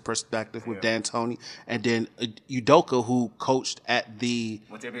offensive perspective with D'Antoni, and then Udoka, who coached at went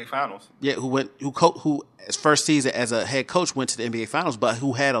to the NBA Finals. Yeah, who his first season as a head coach went to the NBA Finals, but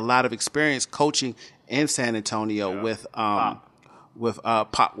who had a lot of experience coaching in San Antonio with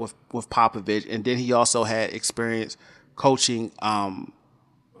Popovich, and then he also had experience coaching. Was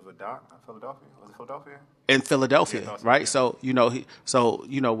it Philadelphia? Was it Philadelphia? In Philadelphia, right? So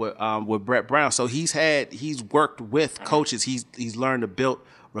with Brett Brown, so he's worked with coaches. He's learned to build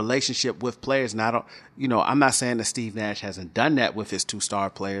relationship with players. And I'm not saying that Steve Nash hasn't done that with his 2-star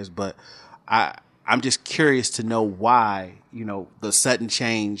players, but I'm just curious to know why, you know, the sudden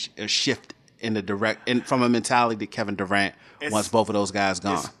change or shift in the from a mentality that Kevin Durant wants both of those guys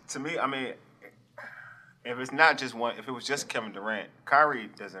gone. To me, I mean, if it's not just one, if it was just Kevin Durant, Kyrie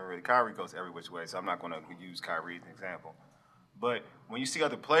goes every which way, so I'm not going to use Kyrie as an example. But when you see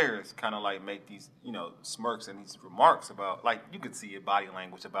other players kind of like make these, you know, smirks and these remarks about, like, you could see a body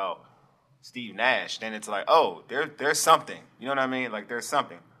language about Steve Nash, then it's like, oh, there's something. You know what I mean? Like, there's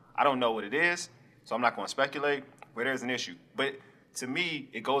something. I don't know what it is, so I'm not going to speculate, but there's an issue. But to me,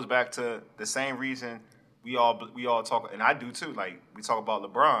 it goes back to the same reason we all talk, and I do too. Like, we talk about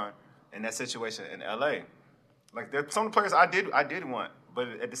LeBron and that situation in LA. Like, there's some of the players I did want, but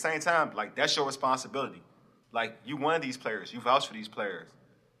at the same time, like, that's your responsibility. Like, you wanted these players, you vouched for these players,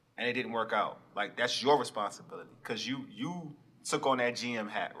 and it didn't work out. Like, that's your responsibility because you took on that GM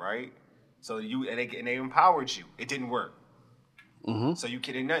hat, right? So they empowered you. It didn't work. Mm-hmm. So you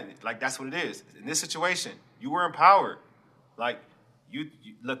kidding nothing. Like, that's what it is. In this situation, you were empowered. Like,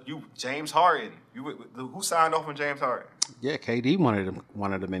 James Harden. Who signed off on James Harden? Yeah, KD wanted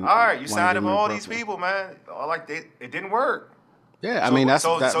him in. All right, you signed him all these people, man. It didn't work. Yeah, I mean that's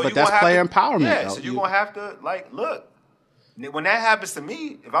player empowerment. Yeah, though. so you're gonna have to look. When that happens to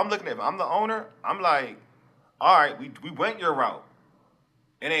me, if I'm the owner, I'm like, all right, we went your route.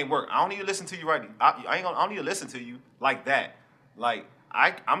 It ain't work. I don't need to listen to you right. I don't need to listen to you like that. Like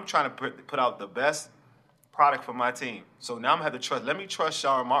I'm trying to put out the best product for my team. So now I'm gonna have to trust. Let me trust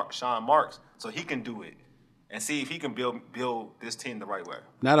Sean Marks so he can do it and see if he can build this team the right way.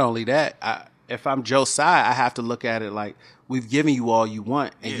 Not only that, if I'm Joe Tsai, I have to look at it like we've given you all you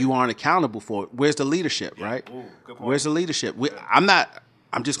want and you aren't accountable for it. Where's the leadership, right? Ooh, good point. Where's the leadership?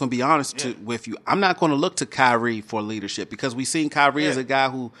 I'm just going to be honest with you. I'm not going to look to Kyrie for leadership because we've seen Kyrie as a guy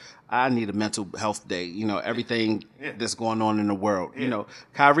who I need a mental health day. You know, everything that's going on in the world. You know,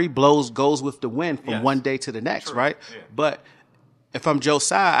 Kyrie goes with the wind from one day to the next, right? Yeah. But if I'm Joe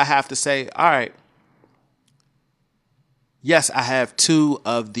Tsai, I have to say, all right, yes, I have 2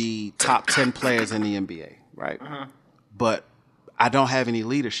 of the top 10 players in the NBA, right? Uh-huh. But I don't have any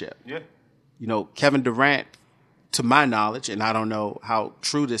leadership. Yeah. You know, Kevin Durant, to my knowledge, and I don't know how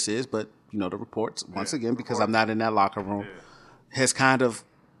true this is, but, you know, the reports, once again, because I'm not in that locker room, has kind of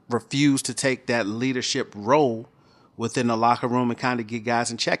refused to take that leadership role within the locker room and kind of get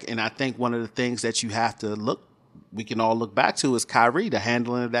guys in check. And I think one of the things that you have to we can all look back to is Kyrie, the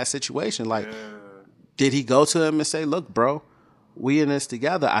handling of that situation. Like, did he go to him and say, look, bro, we in this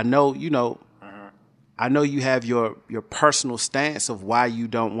together. I know, you know, I know you have your personal stance of why you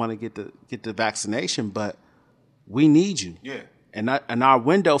don't want to get the vaccination, but we need you. Yeah. And our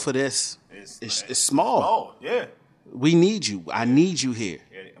window for this is small. Oh, yeah. We need you. I need you here.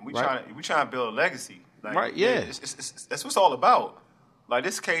 Yeah. And we trying to build a legacy. Like, right, yeah. That's what it's all about. Like,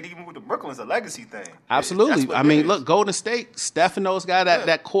 this KD move to Brooklyn is a legacy thing. Absolutely. I mean, look, Golden State, Steph and those guys,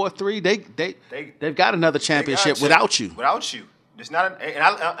 that core 3, they've got another championship without you. Without you. It's not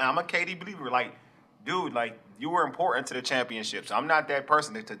I'm a KD believer. Like, dude, like, you were important to the championships. I'm not that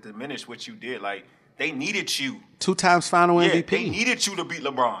person to diminish what you did. Like, they needed you. 2 times final MVP. They needed you to beat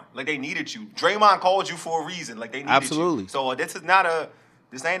LeBron. Like, they needed you. Draymond called you for a reason. Like, they needed you. So we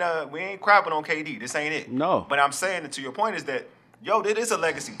ain't crapping on KD. This ain't it. No. But I'm saying that to your point is that, yo, it is a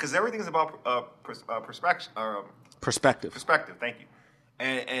legacy because everything's about perspective. Perspective. Thank you.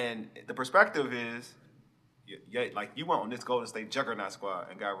 And the perspective is, like, you went on this Golden State juggernaut squad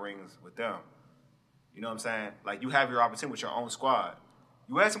and got rings with them. You know what I'm saying? Like, you have your opportunity with your own squad.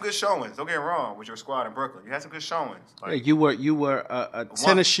 You had some good showings. Don't get me wrong with your squad in Brooklyn. You had some good showings. Like, you were a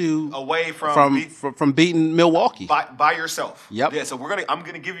tennis shoe away from beating Milwaukee by yourself. Yep. Yeah. So I'm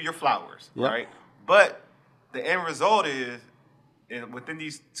gonna give you your flowers, yep. Right? But the end result is, within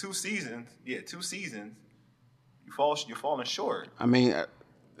these 2 seasons, you're falling short. I mean,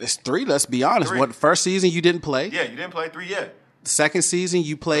 it's 3. Let's be honest. 3. First season you didn't play. Yeah, you didn't play 3 yet. Second season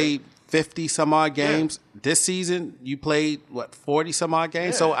you played 50 some odd games. Yeah. This season you played 40 some odd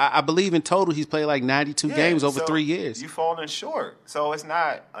games. Yeah. So I believe in total he's played like 92 games over 3 years. You falling short. So it's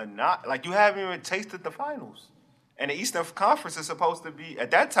not like you haven't even tasted the finals. And the Eastern Conference is supposed to be,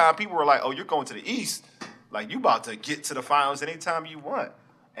 at that time people were like, oh, you're going to the East. Like, you about to get to the finals anytime you want.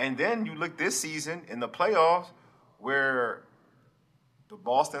 And then you look this season in the playoffs where the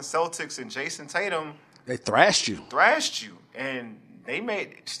Boston Celtics and Jason Tatum, they thrashed you. And they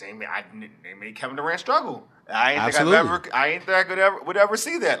made Kevin Durant struggle. I ain't think I would ever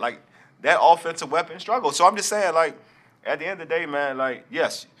see that. Like, that offensive weapon struggle. So I'm just saying, like, at the end of the day, man, like,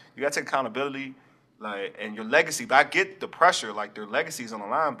 yes, you got to take accountability, like, and your legacy. But I get the pressure, like, their legacy is on the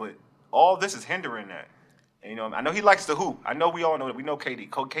line, but all this is hindering that. And, you know, I know he likes to hoop. I know we all know that. We know KD.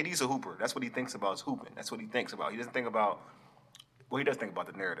 KD's a hooper. That's what he thinks about is hooping. That's what he thinks about. He doesn't think about, well, he does think about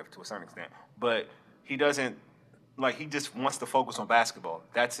the narrative to a certain extent, but he doesn't, like, he just wants to focus on basketball.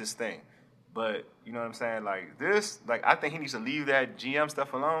 That's his thing. But, you know what I'm saying? Like, this, like, I think he needs to leave that GM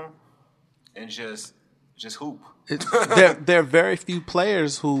stuff alone and just hoop. There are very few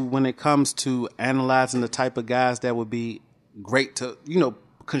players who, when it comes to analyzing the type of guys that would be great to, you know,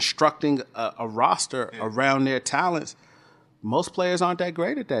 constructing a roster around their talents, most players aren't that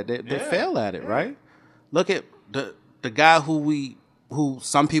great at that. They fail at it, right? Look at the guy who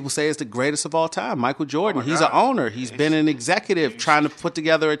some people say is the greatest of all time, Michael Jordan. He's an owner. He's been an executive trying to put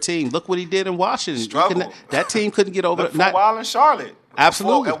together a team. Look what he did in Washington. That team couldn't get over. For a while in Charlotte.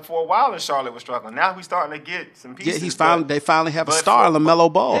 Absolutely. For a while in Charlotte was struggling. Now he's starting to get some pieces. Yeah, they finally have a star,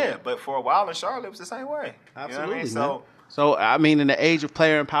 LaMelo Ball. Yeah, but for a while in Charlotte, it was the same way. Absolutely. You know what I mean? So, I mean, in the age of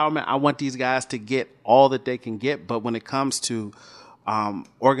player empowerment, I want these guys to get all that they can get. But when it comes to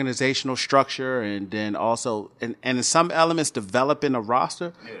organizational structure, and then also and in some elements developing a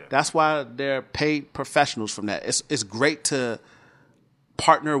roster. Yeah. That's why they're paid professionals from that. It's great to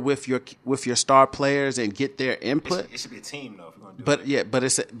partner with your star players and get their input. It should be a team though if you're gonna do it.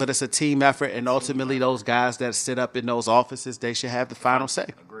 But it's a team effort, and ultimately those guys that sit up in those offices, they should have the final say.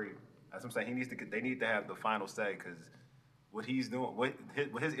 Agreed. That's what I'm saying. They need to have the final say because what he's doing, what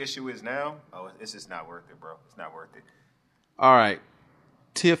his issue is now, it's just not worth it, bro. It's not worth it. All right.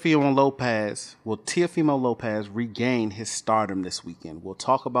 Teofimo Lopez. Will Teofimo Lopez regain his stardom this weekend? We'll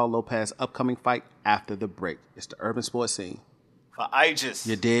talk about Lopez's upcoming fight after the break. It's the Urban Sports Scene. For Aegis.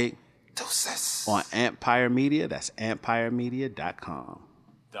 You dig? Doses. On Empire Media. That's empiremedia.com.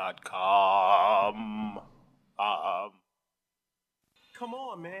 Come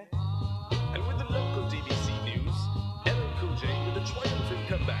on, man. And with the local DVC news, LL Cool J with a triumphant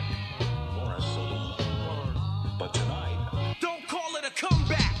comeback. But tonight, don't call it a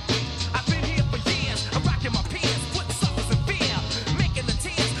comeback. I've been here for years. I'm rocking my pants, putting suckers in fear, making the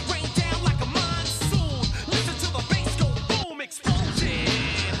tears rain down like a monsoon. Listen to the bass go boom, explosion,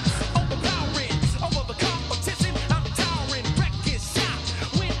 overpowering over the competition. I'm towering, wrecking shop.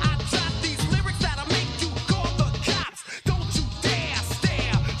 When I drop these lyrics that'll make you call the cops. Don't you dare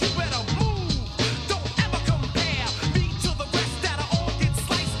stare. You better move. Don't ever compare me to the rest that'll all get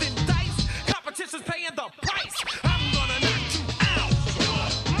sliced and diced. Competition's paying the price. I'm gonna knock you out.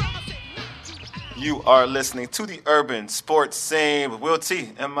 Mama said knock you out. You are listening to the Urban Sports Scene with Will T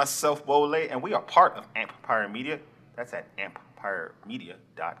and myself, Wole, and we are part of Empire Media. That's at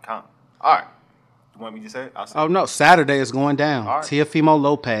empiremedia.com. All right. You want me to say it? I'll say it. Oh, no. Saturday is going down. All right. Teofimo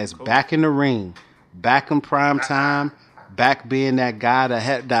Lopez back in the ring. Back in prime time. Back being that guy,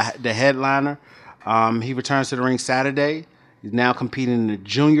 the headliner. He returns to the ring Saturday. He's now competing in the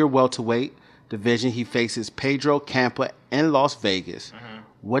junior welterweight division. He faces Pedro Campa in Las Vegas.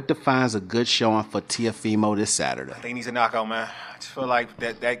 What defines a good showing for Teofimo this Saturday? I think he needs a knockout, man. I just feel like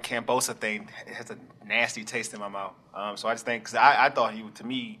that Cambosa thing has a nasty taste in my mouth. So I just think, because I thought to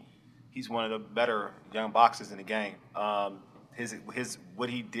me, he's one of the better young boxers in the game. What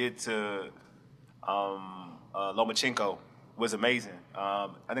he did to Lomachenko was amazing. I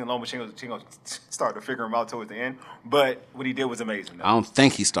think Lomachenko started to figure him out towards the end, but what he did was amazing. I don't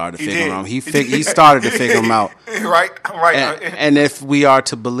think he started to He figure did. him out. He started to figure him out. Right. And if we are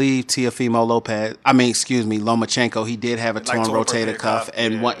to believe Lomachenko, he did have a torn rotator cuff.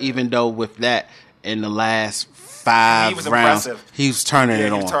 And even though with that, in the last 5 He was rounds, impressive. he was turning it He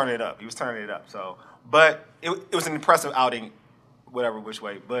on. was turning it up. He was turning it up. So, but it was an impressive outing, whatever which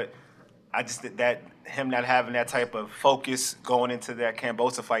way. But I just that him not having that type of focus going into that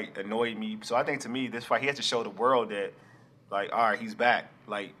Cambosa fight annoyed me. So I think to me, this fight he has to show the world that, like, all right, he's back.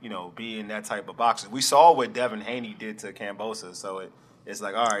 Like, being that type of boxer. We saw what Devin Haney did to Cambosa. So it's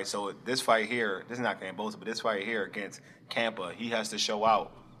like, all right, so this fight here, this is not Cambosa, but this fight here against Campa, he has to show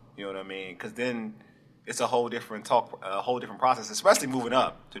out. You know what I mean? Because then it's a whole different process, especially moving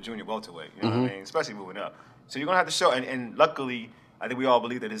up to junior welterweight. You know what I mean? Especially moving up. So you're gonna have to show, and luckily, I think we all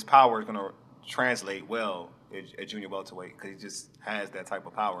believe that his power is gonna translate well at junior welterweight because he just has that type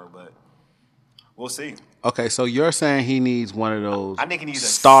of power. But we'll see. Okay, so you're saying he needs one of those I think he needs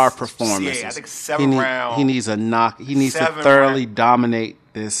star performances. Yeah, I think 7 rounds. He needs a knock. He needs to 7 thoroughly round. dominate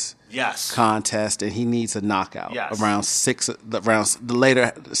this Yes. contest, and he needs a knockout Yes. around 6, around the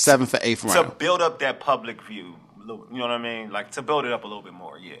later 7th or 8th To round build up that public view. You know what I mean? Like, to build it up a little bit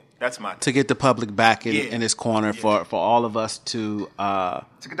more. Yeah, that's my to get the public back Yeah. in his corner for all of us to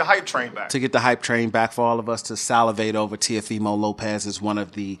get the hype train back. to get the hype train back, for all of us to salivate over Teofimo Lopez as one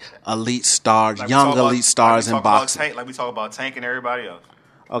of the elite stars, Like we young talk about- elite stars like we in talk about boxing. Tank, like we talk about Tank and everybody else.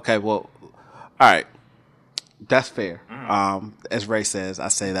 Okay, well, all right. That's fair. Mm-hmm. As Ray says, I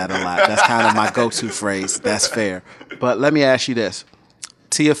say that a lot. That's kind of my go-to phrase. That's fair. But let me ask you this.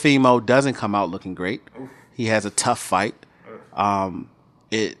 Teofimo doesn't come out looking great. He has a tough fight.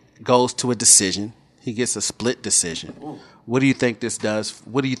 It goes to a decision. He gets a split decision. What do you think this does?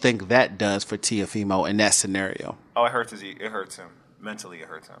 What do you think that does for Teofimo in that scenario? Oh, it hurts him. Mentally, it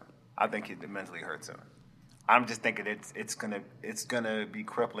hurts him. I think it mentally hurts him. I'm just thinking it's gonna be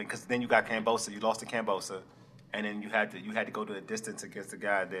crippling because then you got Cambosa. You lost to Cambosa, and then you had to go to a distance against a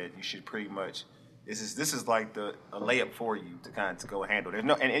guy that you should pretty much. This is like a layup for you to go handle. There's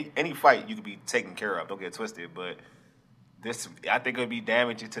no any fight you could be taken care of. Don't get it twisted, but this I think it would be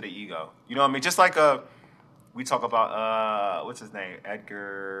damaging to the ego. You know what I mean? Just like we talk about what's his name,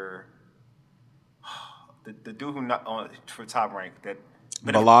 Edgar, the dude who not on for Top Rank that.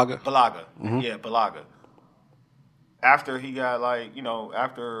 Balaga? Balaga. Mm-hmm. Yeah, Balaga. After he got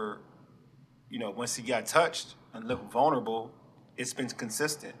once he got touched and looked vulnerable, it's been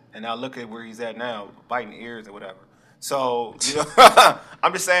consistent. And now look at where he's at now, biting ears or whatever. So,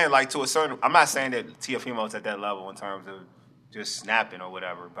 I'm just saying, like, to a certain, I'm not saying that Teofimo's at that level in terms of just snapping or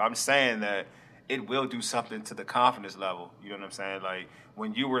whatever, but I'm saying that it will do something to the confidence level. You know what I'm saying? Like,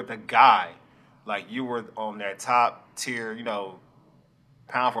 when you were the guy, like, you were on that top tier,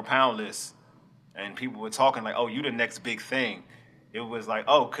 pound for pound list, and people were talking like, oh, you the next big thing. It was like,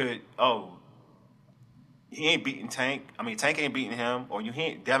 he ain't beating Tank. I mean, Tank ain't beating him, or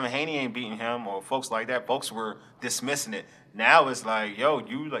Devin Haney ain't beating him, or folks like that. Folks were dismissing it. Now it's like,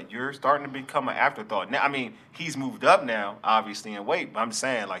 you're starting to become an afterthought. Now, I mean, he's moved up now, obviously, in weight, but I'm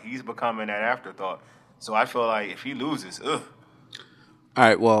saying, like, he's becoming that afterthought. So I feel like if he loses, ugh. All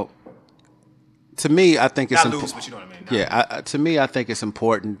right, well, to me, I think it's not lose, but you know what I mean. Yeah, to me, I think it's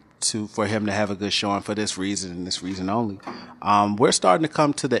important for him to have a good showing for this reason and this reason only. We're starting to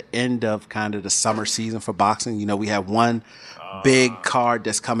come to the end of kind of the summer season for boxing. We have one big card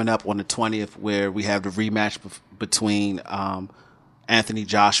that's coming up on the 20th where we have the rematch between Anthony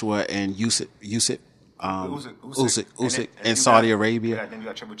Joshua and Usyk in Saudi Arabia. Then you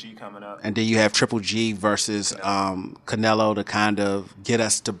got Triple G coming up. And then you have Triple G versus Canelo to kind of get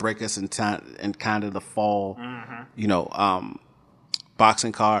us to break us in kind of the fall,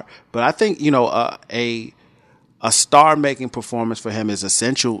 boxing card. But I think, a star-making performance for him is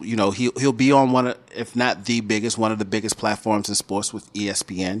essential. He'll be on one of the biggest platforms in sports with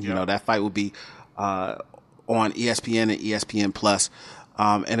ESPN. That fight will be on ESPN and ESPN Plus,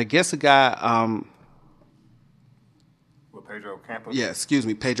 and against a guy. Pedro Campa. Yeah, excuse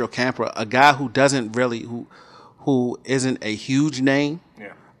me, Pedro Campa, a guy who doesn't really who isn't a huge name.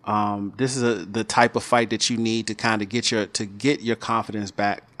 Yeah. This is the type of fight that you need to kind of get your confidence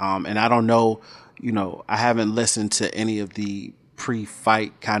back. And I don't know, I haven't listened to any of the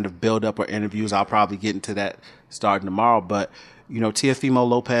pre-fight kind of build up or interviews. I'll probably get into that starting tomorrow. But Teofimo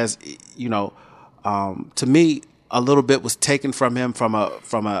Lopez, to me, a little bit was taken from him from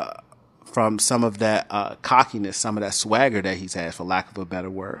some of that cockiness, some of that swagger that he's had, for lack of a better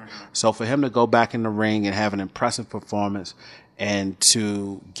word. Mm-hmm. So for him to go back in the ring and have an impressive performance and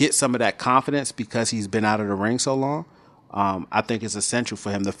to get some of that confidence because he's been out of the ring so long, I think is essential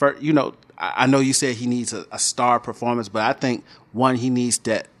for him. I know you said he needs a star performance, but I think, one, he needs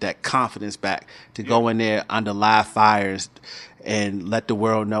that confidence back to go in there under live fires and let the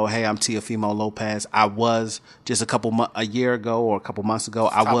world know, hey, I'm Teofimo Lopez. I was just a year ago or a couple months ago,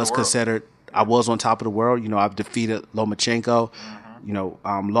 I was on top of the world. I've defeated Lomachenko,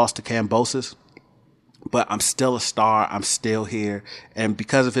 lost to Kambosos, but I'm still a star. I'm still here. And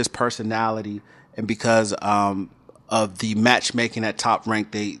because of his personality and because of the matchmaking at Top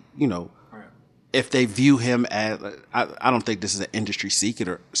Rank, if they view him as, I don't think this is an industry secret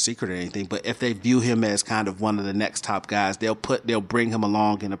or anything, but if they view him as kind of one of the next top guys, they'll bring him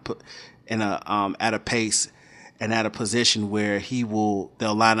along at a pace and at a position where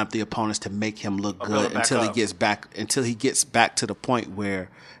they'll line up the opponents to make him look good until he gets back to the point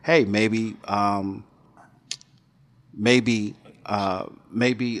where, hey, maybe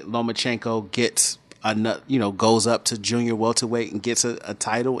Lomachenko gets goes up to junior welterweight and gets a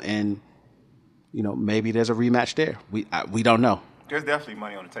title, and maybe there's a rematch there. We don't know. There's definitely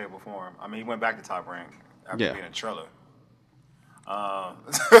money on the table for him. I mean, he went back to Top Rank after being a Triller.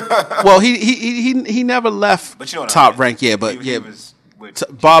 Well, he never left Top Rank. Yeah, but he was with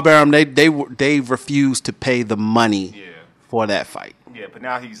Bob Arum. They refused to pay the money for that fight. Yeah, but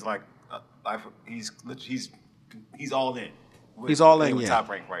now he's like he's all in. He's all in. With Top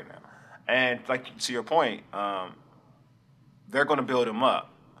Rank right now, and like to your point, they're going to build him up.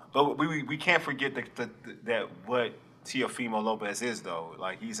 But we can't forget that what Teofimo Lopez is, though.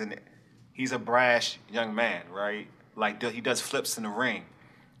 Like, he's a brash young man, right? Like, he does flips in the ring.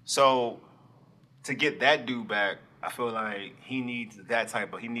 So to get that dude back, I feel like he needs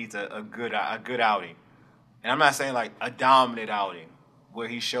he needs a good outing. And I'm not saying like a dominant outing where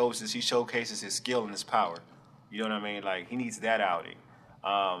he showcases his skill and his power. You know what I mean? Like, he needs that outing.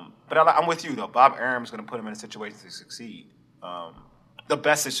 But I'm with you, though. Bob Arum's going to put him in a situation to succeed. The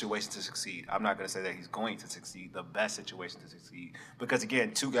best situation to succeed. I'm not going to say that he's going to succeed. The best situation to succeed. Because,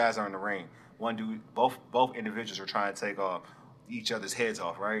 again, two guys are in the ring. One dude, both individuals are trying to take off each other's heads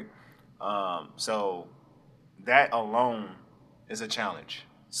off, right? So that alone is a challenge.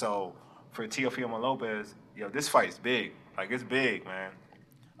 So for Teofimo Lopez, this fight is big. Like, it's big, man.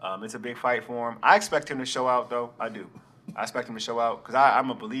 It's a big fight for him. I expect him to show out, though. I do. I expect him to show out because I'm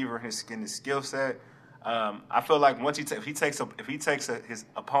a believer in his skill set. I feel like once if he takes his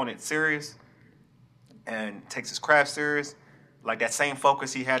opponent serious and takes his craft serious, like that same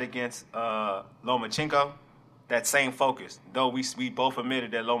focus he had against Lomachenko, that same focus. Though we both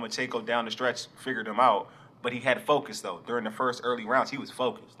admitted that Lomachenko down the stretch figured him out, but he had focus though. During the first early rounds, he was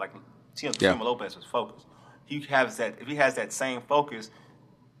focused. Like Teofimo Lopez was focused. He has that. If he has that same focus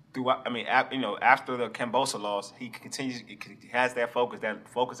throughout, after the Kambosa loss, he continues. He has that focus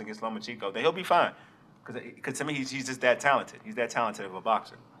against Lomachenko. Then he'll be fine. Because to me, he's just that talented. He's that talented of a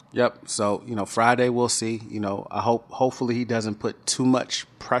boxer. Yep. So, Friday we'll see. Hopefully he doesn't put too much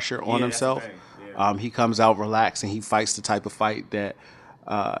pressure on himself. Yeah. He comes out relaxed and he fights the type of fight that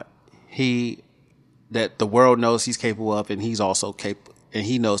that the world knows he's capable of, and he's also capable, and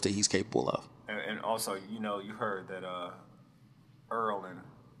he knows that he's capable of. And also, you heard that Earl and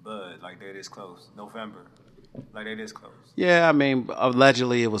Bud, like they're this close. November. Like it is close. Yeah,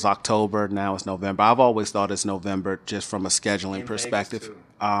 allegedly it was October. Now it's November. I've always thought it's November, just from a scheduling perspective.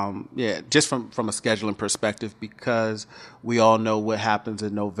 Just from a scheduling perspective, because we all know what happens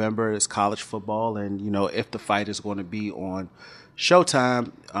in November is college football, and if the fight is going to be on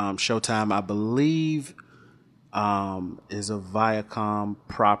Showtime, Showtime, I believe, is a Viacom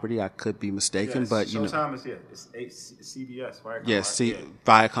property. I could be mistaken, but Showtime is it's CBS. Viacom, yes, right?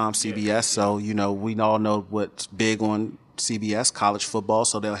 Viacom, CBS. Yeah. So we all know what's big on CBS, college football.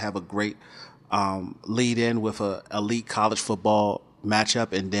 So they'll have a great lead in with a elite college football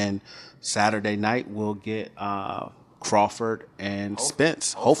matchup, and then Saturday night we'll get Crawford and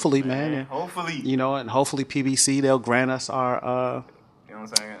Spence. Hopefully, man. Hopefully, and hopefully PBC they'll grant us our. You know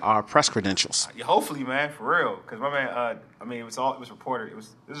what I'm saying? Our press credentials. Hopefully, man, for real. Because my man, this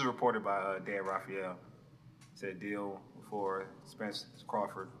is reported by Dan Raphael. Said deal for Spence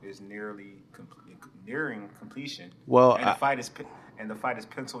Crawford is nearing completion. Well, and the fight is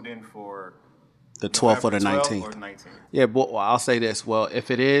penciled in for the 12th or the 19th. Yeah, but I'll say this. Well, if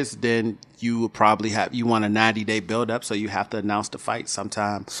it is, then you would probably you want a 90-day build-up, so you have to announce the fight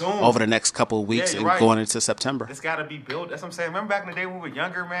sometime soon, over the next couple of weeks, and going into September. It's got to be built. That's what I'm saying. Remember back in the day when we were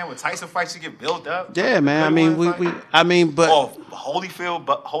younger, man, when Tyson fights, you get built up. Yeah, man. Holyfield,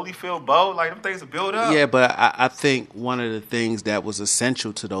 Bo, like them things are built up. Yeah, but I think one of the things that was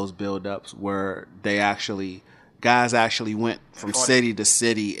essential to those build-ups were guys actually went from city to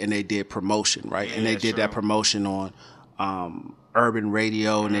city and they did promotion, right? Yeah, and they did that promotion on urban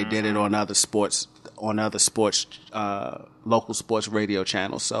radio, and they did it on other sports, local sports radio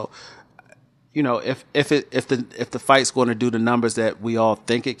channels. So, if the fight's going to do the numbers that we all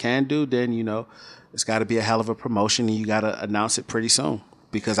think it can do, then it's got to be a hell of a promotion, and you got to announce it pretty soon,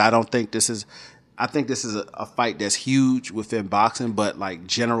 because I think this is a fight that's huge within boxing, but like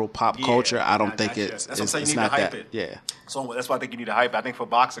general pop culture, I don't think it's. That's what I'm saying. You need to hype it. Yeah. So that's why I think you need to hype it. I think for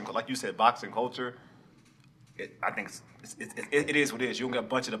boxing, like you said, boxing culture, I think it is what it is. You don't get a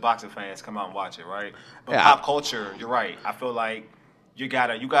bunch of the boxing fans come out and watch it, right? But pop culture, you're right. I feel like you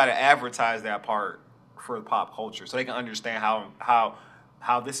gotta advertise that part for pop culture, so they can understand how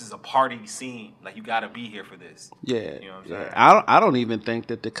this is a party scene. Like, you got to be here for this. Yeah. You know what I'm saying? I don't even think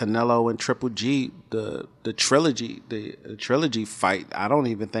that the Canelo and Triple G, the trilogy fight, I don't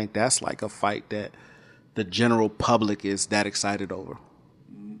even think that's like a fight that the general public is that excited over.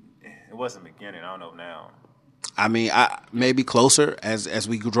 It wasn't the beginning. I don't know now. Maybe closer as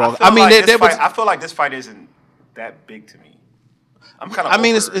we draw. I feel like this fight isn't that big to me. I'm kind of.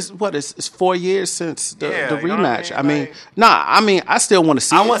 It's 4 years since the rematch. I still want to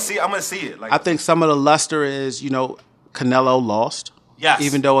see it. I'm gonna see it. I think some of the luster is, Canelo lost. Yes.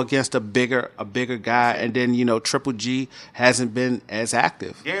 Even though against a bigger guy, and then Triple G hasn't been as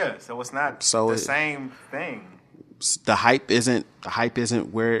active. Yeah. So it's not the same thing. The hype isn't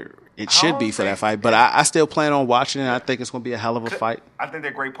where it should be for that fight. But I still plan on watching it. I think it's going to be a hell of a fight. I think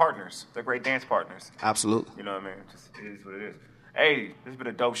they're great partners. They're great dance partners. Absolutely. You know what I mean? It is what it is. Hey, this has been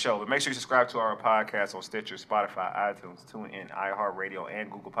a dope show. But make sure you subscribe to our podcast on Stitcher, Spotify, iTunes, TuneIn, iHeartRadio, and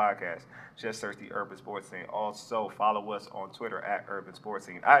Google Podcasts. Just search the Urban Sports Scene. Also, follow us on Twitter at Urban Sports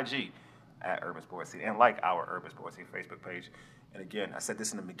Scene, IG at Urban Sports Scene, and like our Urban Sports Scene Facebook page. And again, I said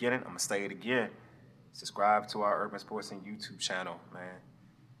this in the beginning. I'm going to say it again. Subscribe to our Urban Sports Scene YouTube channel, man.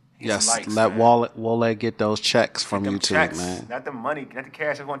 Let Wale get those checks from YouTube, checks. Man. Not the money, not the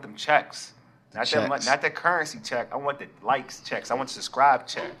cash. I want them checks. Not the currency check. I want the likes checks. I want the subscribe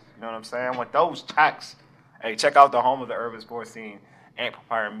check. You know what I'm saying? I want those checks. Hey, check out the home of the Urban Sports Scene,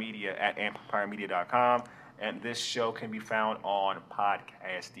 Amplifier Media at amplifiermedia.com. And this show can be found on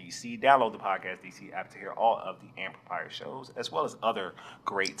Podcast DC. Download the Podcast DC app to hear all of the Amplifier shows, as well as other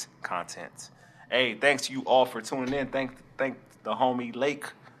great content. Hey, thanks to you all for tuning in. Thank the homie Lake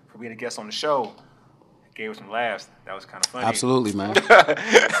for being a guest on the show. Gave us some laughs. That was kind of funny. Absolutely, man.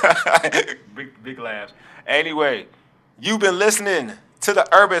 big laughs. Anyway, you've been listening to the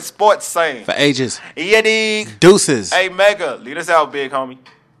urban sports scene. For ages. Yeah, dig. Deuces. Hey, Mega, lead us out, big homie.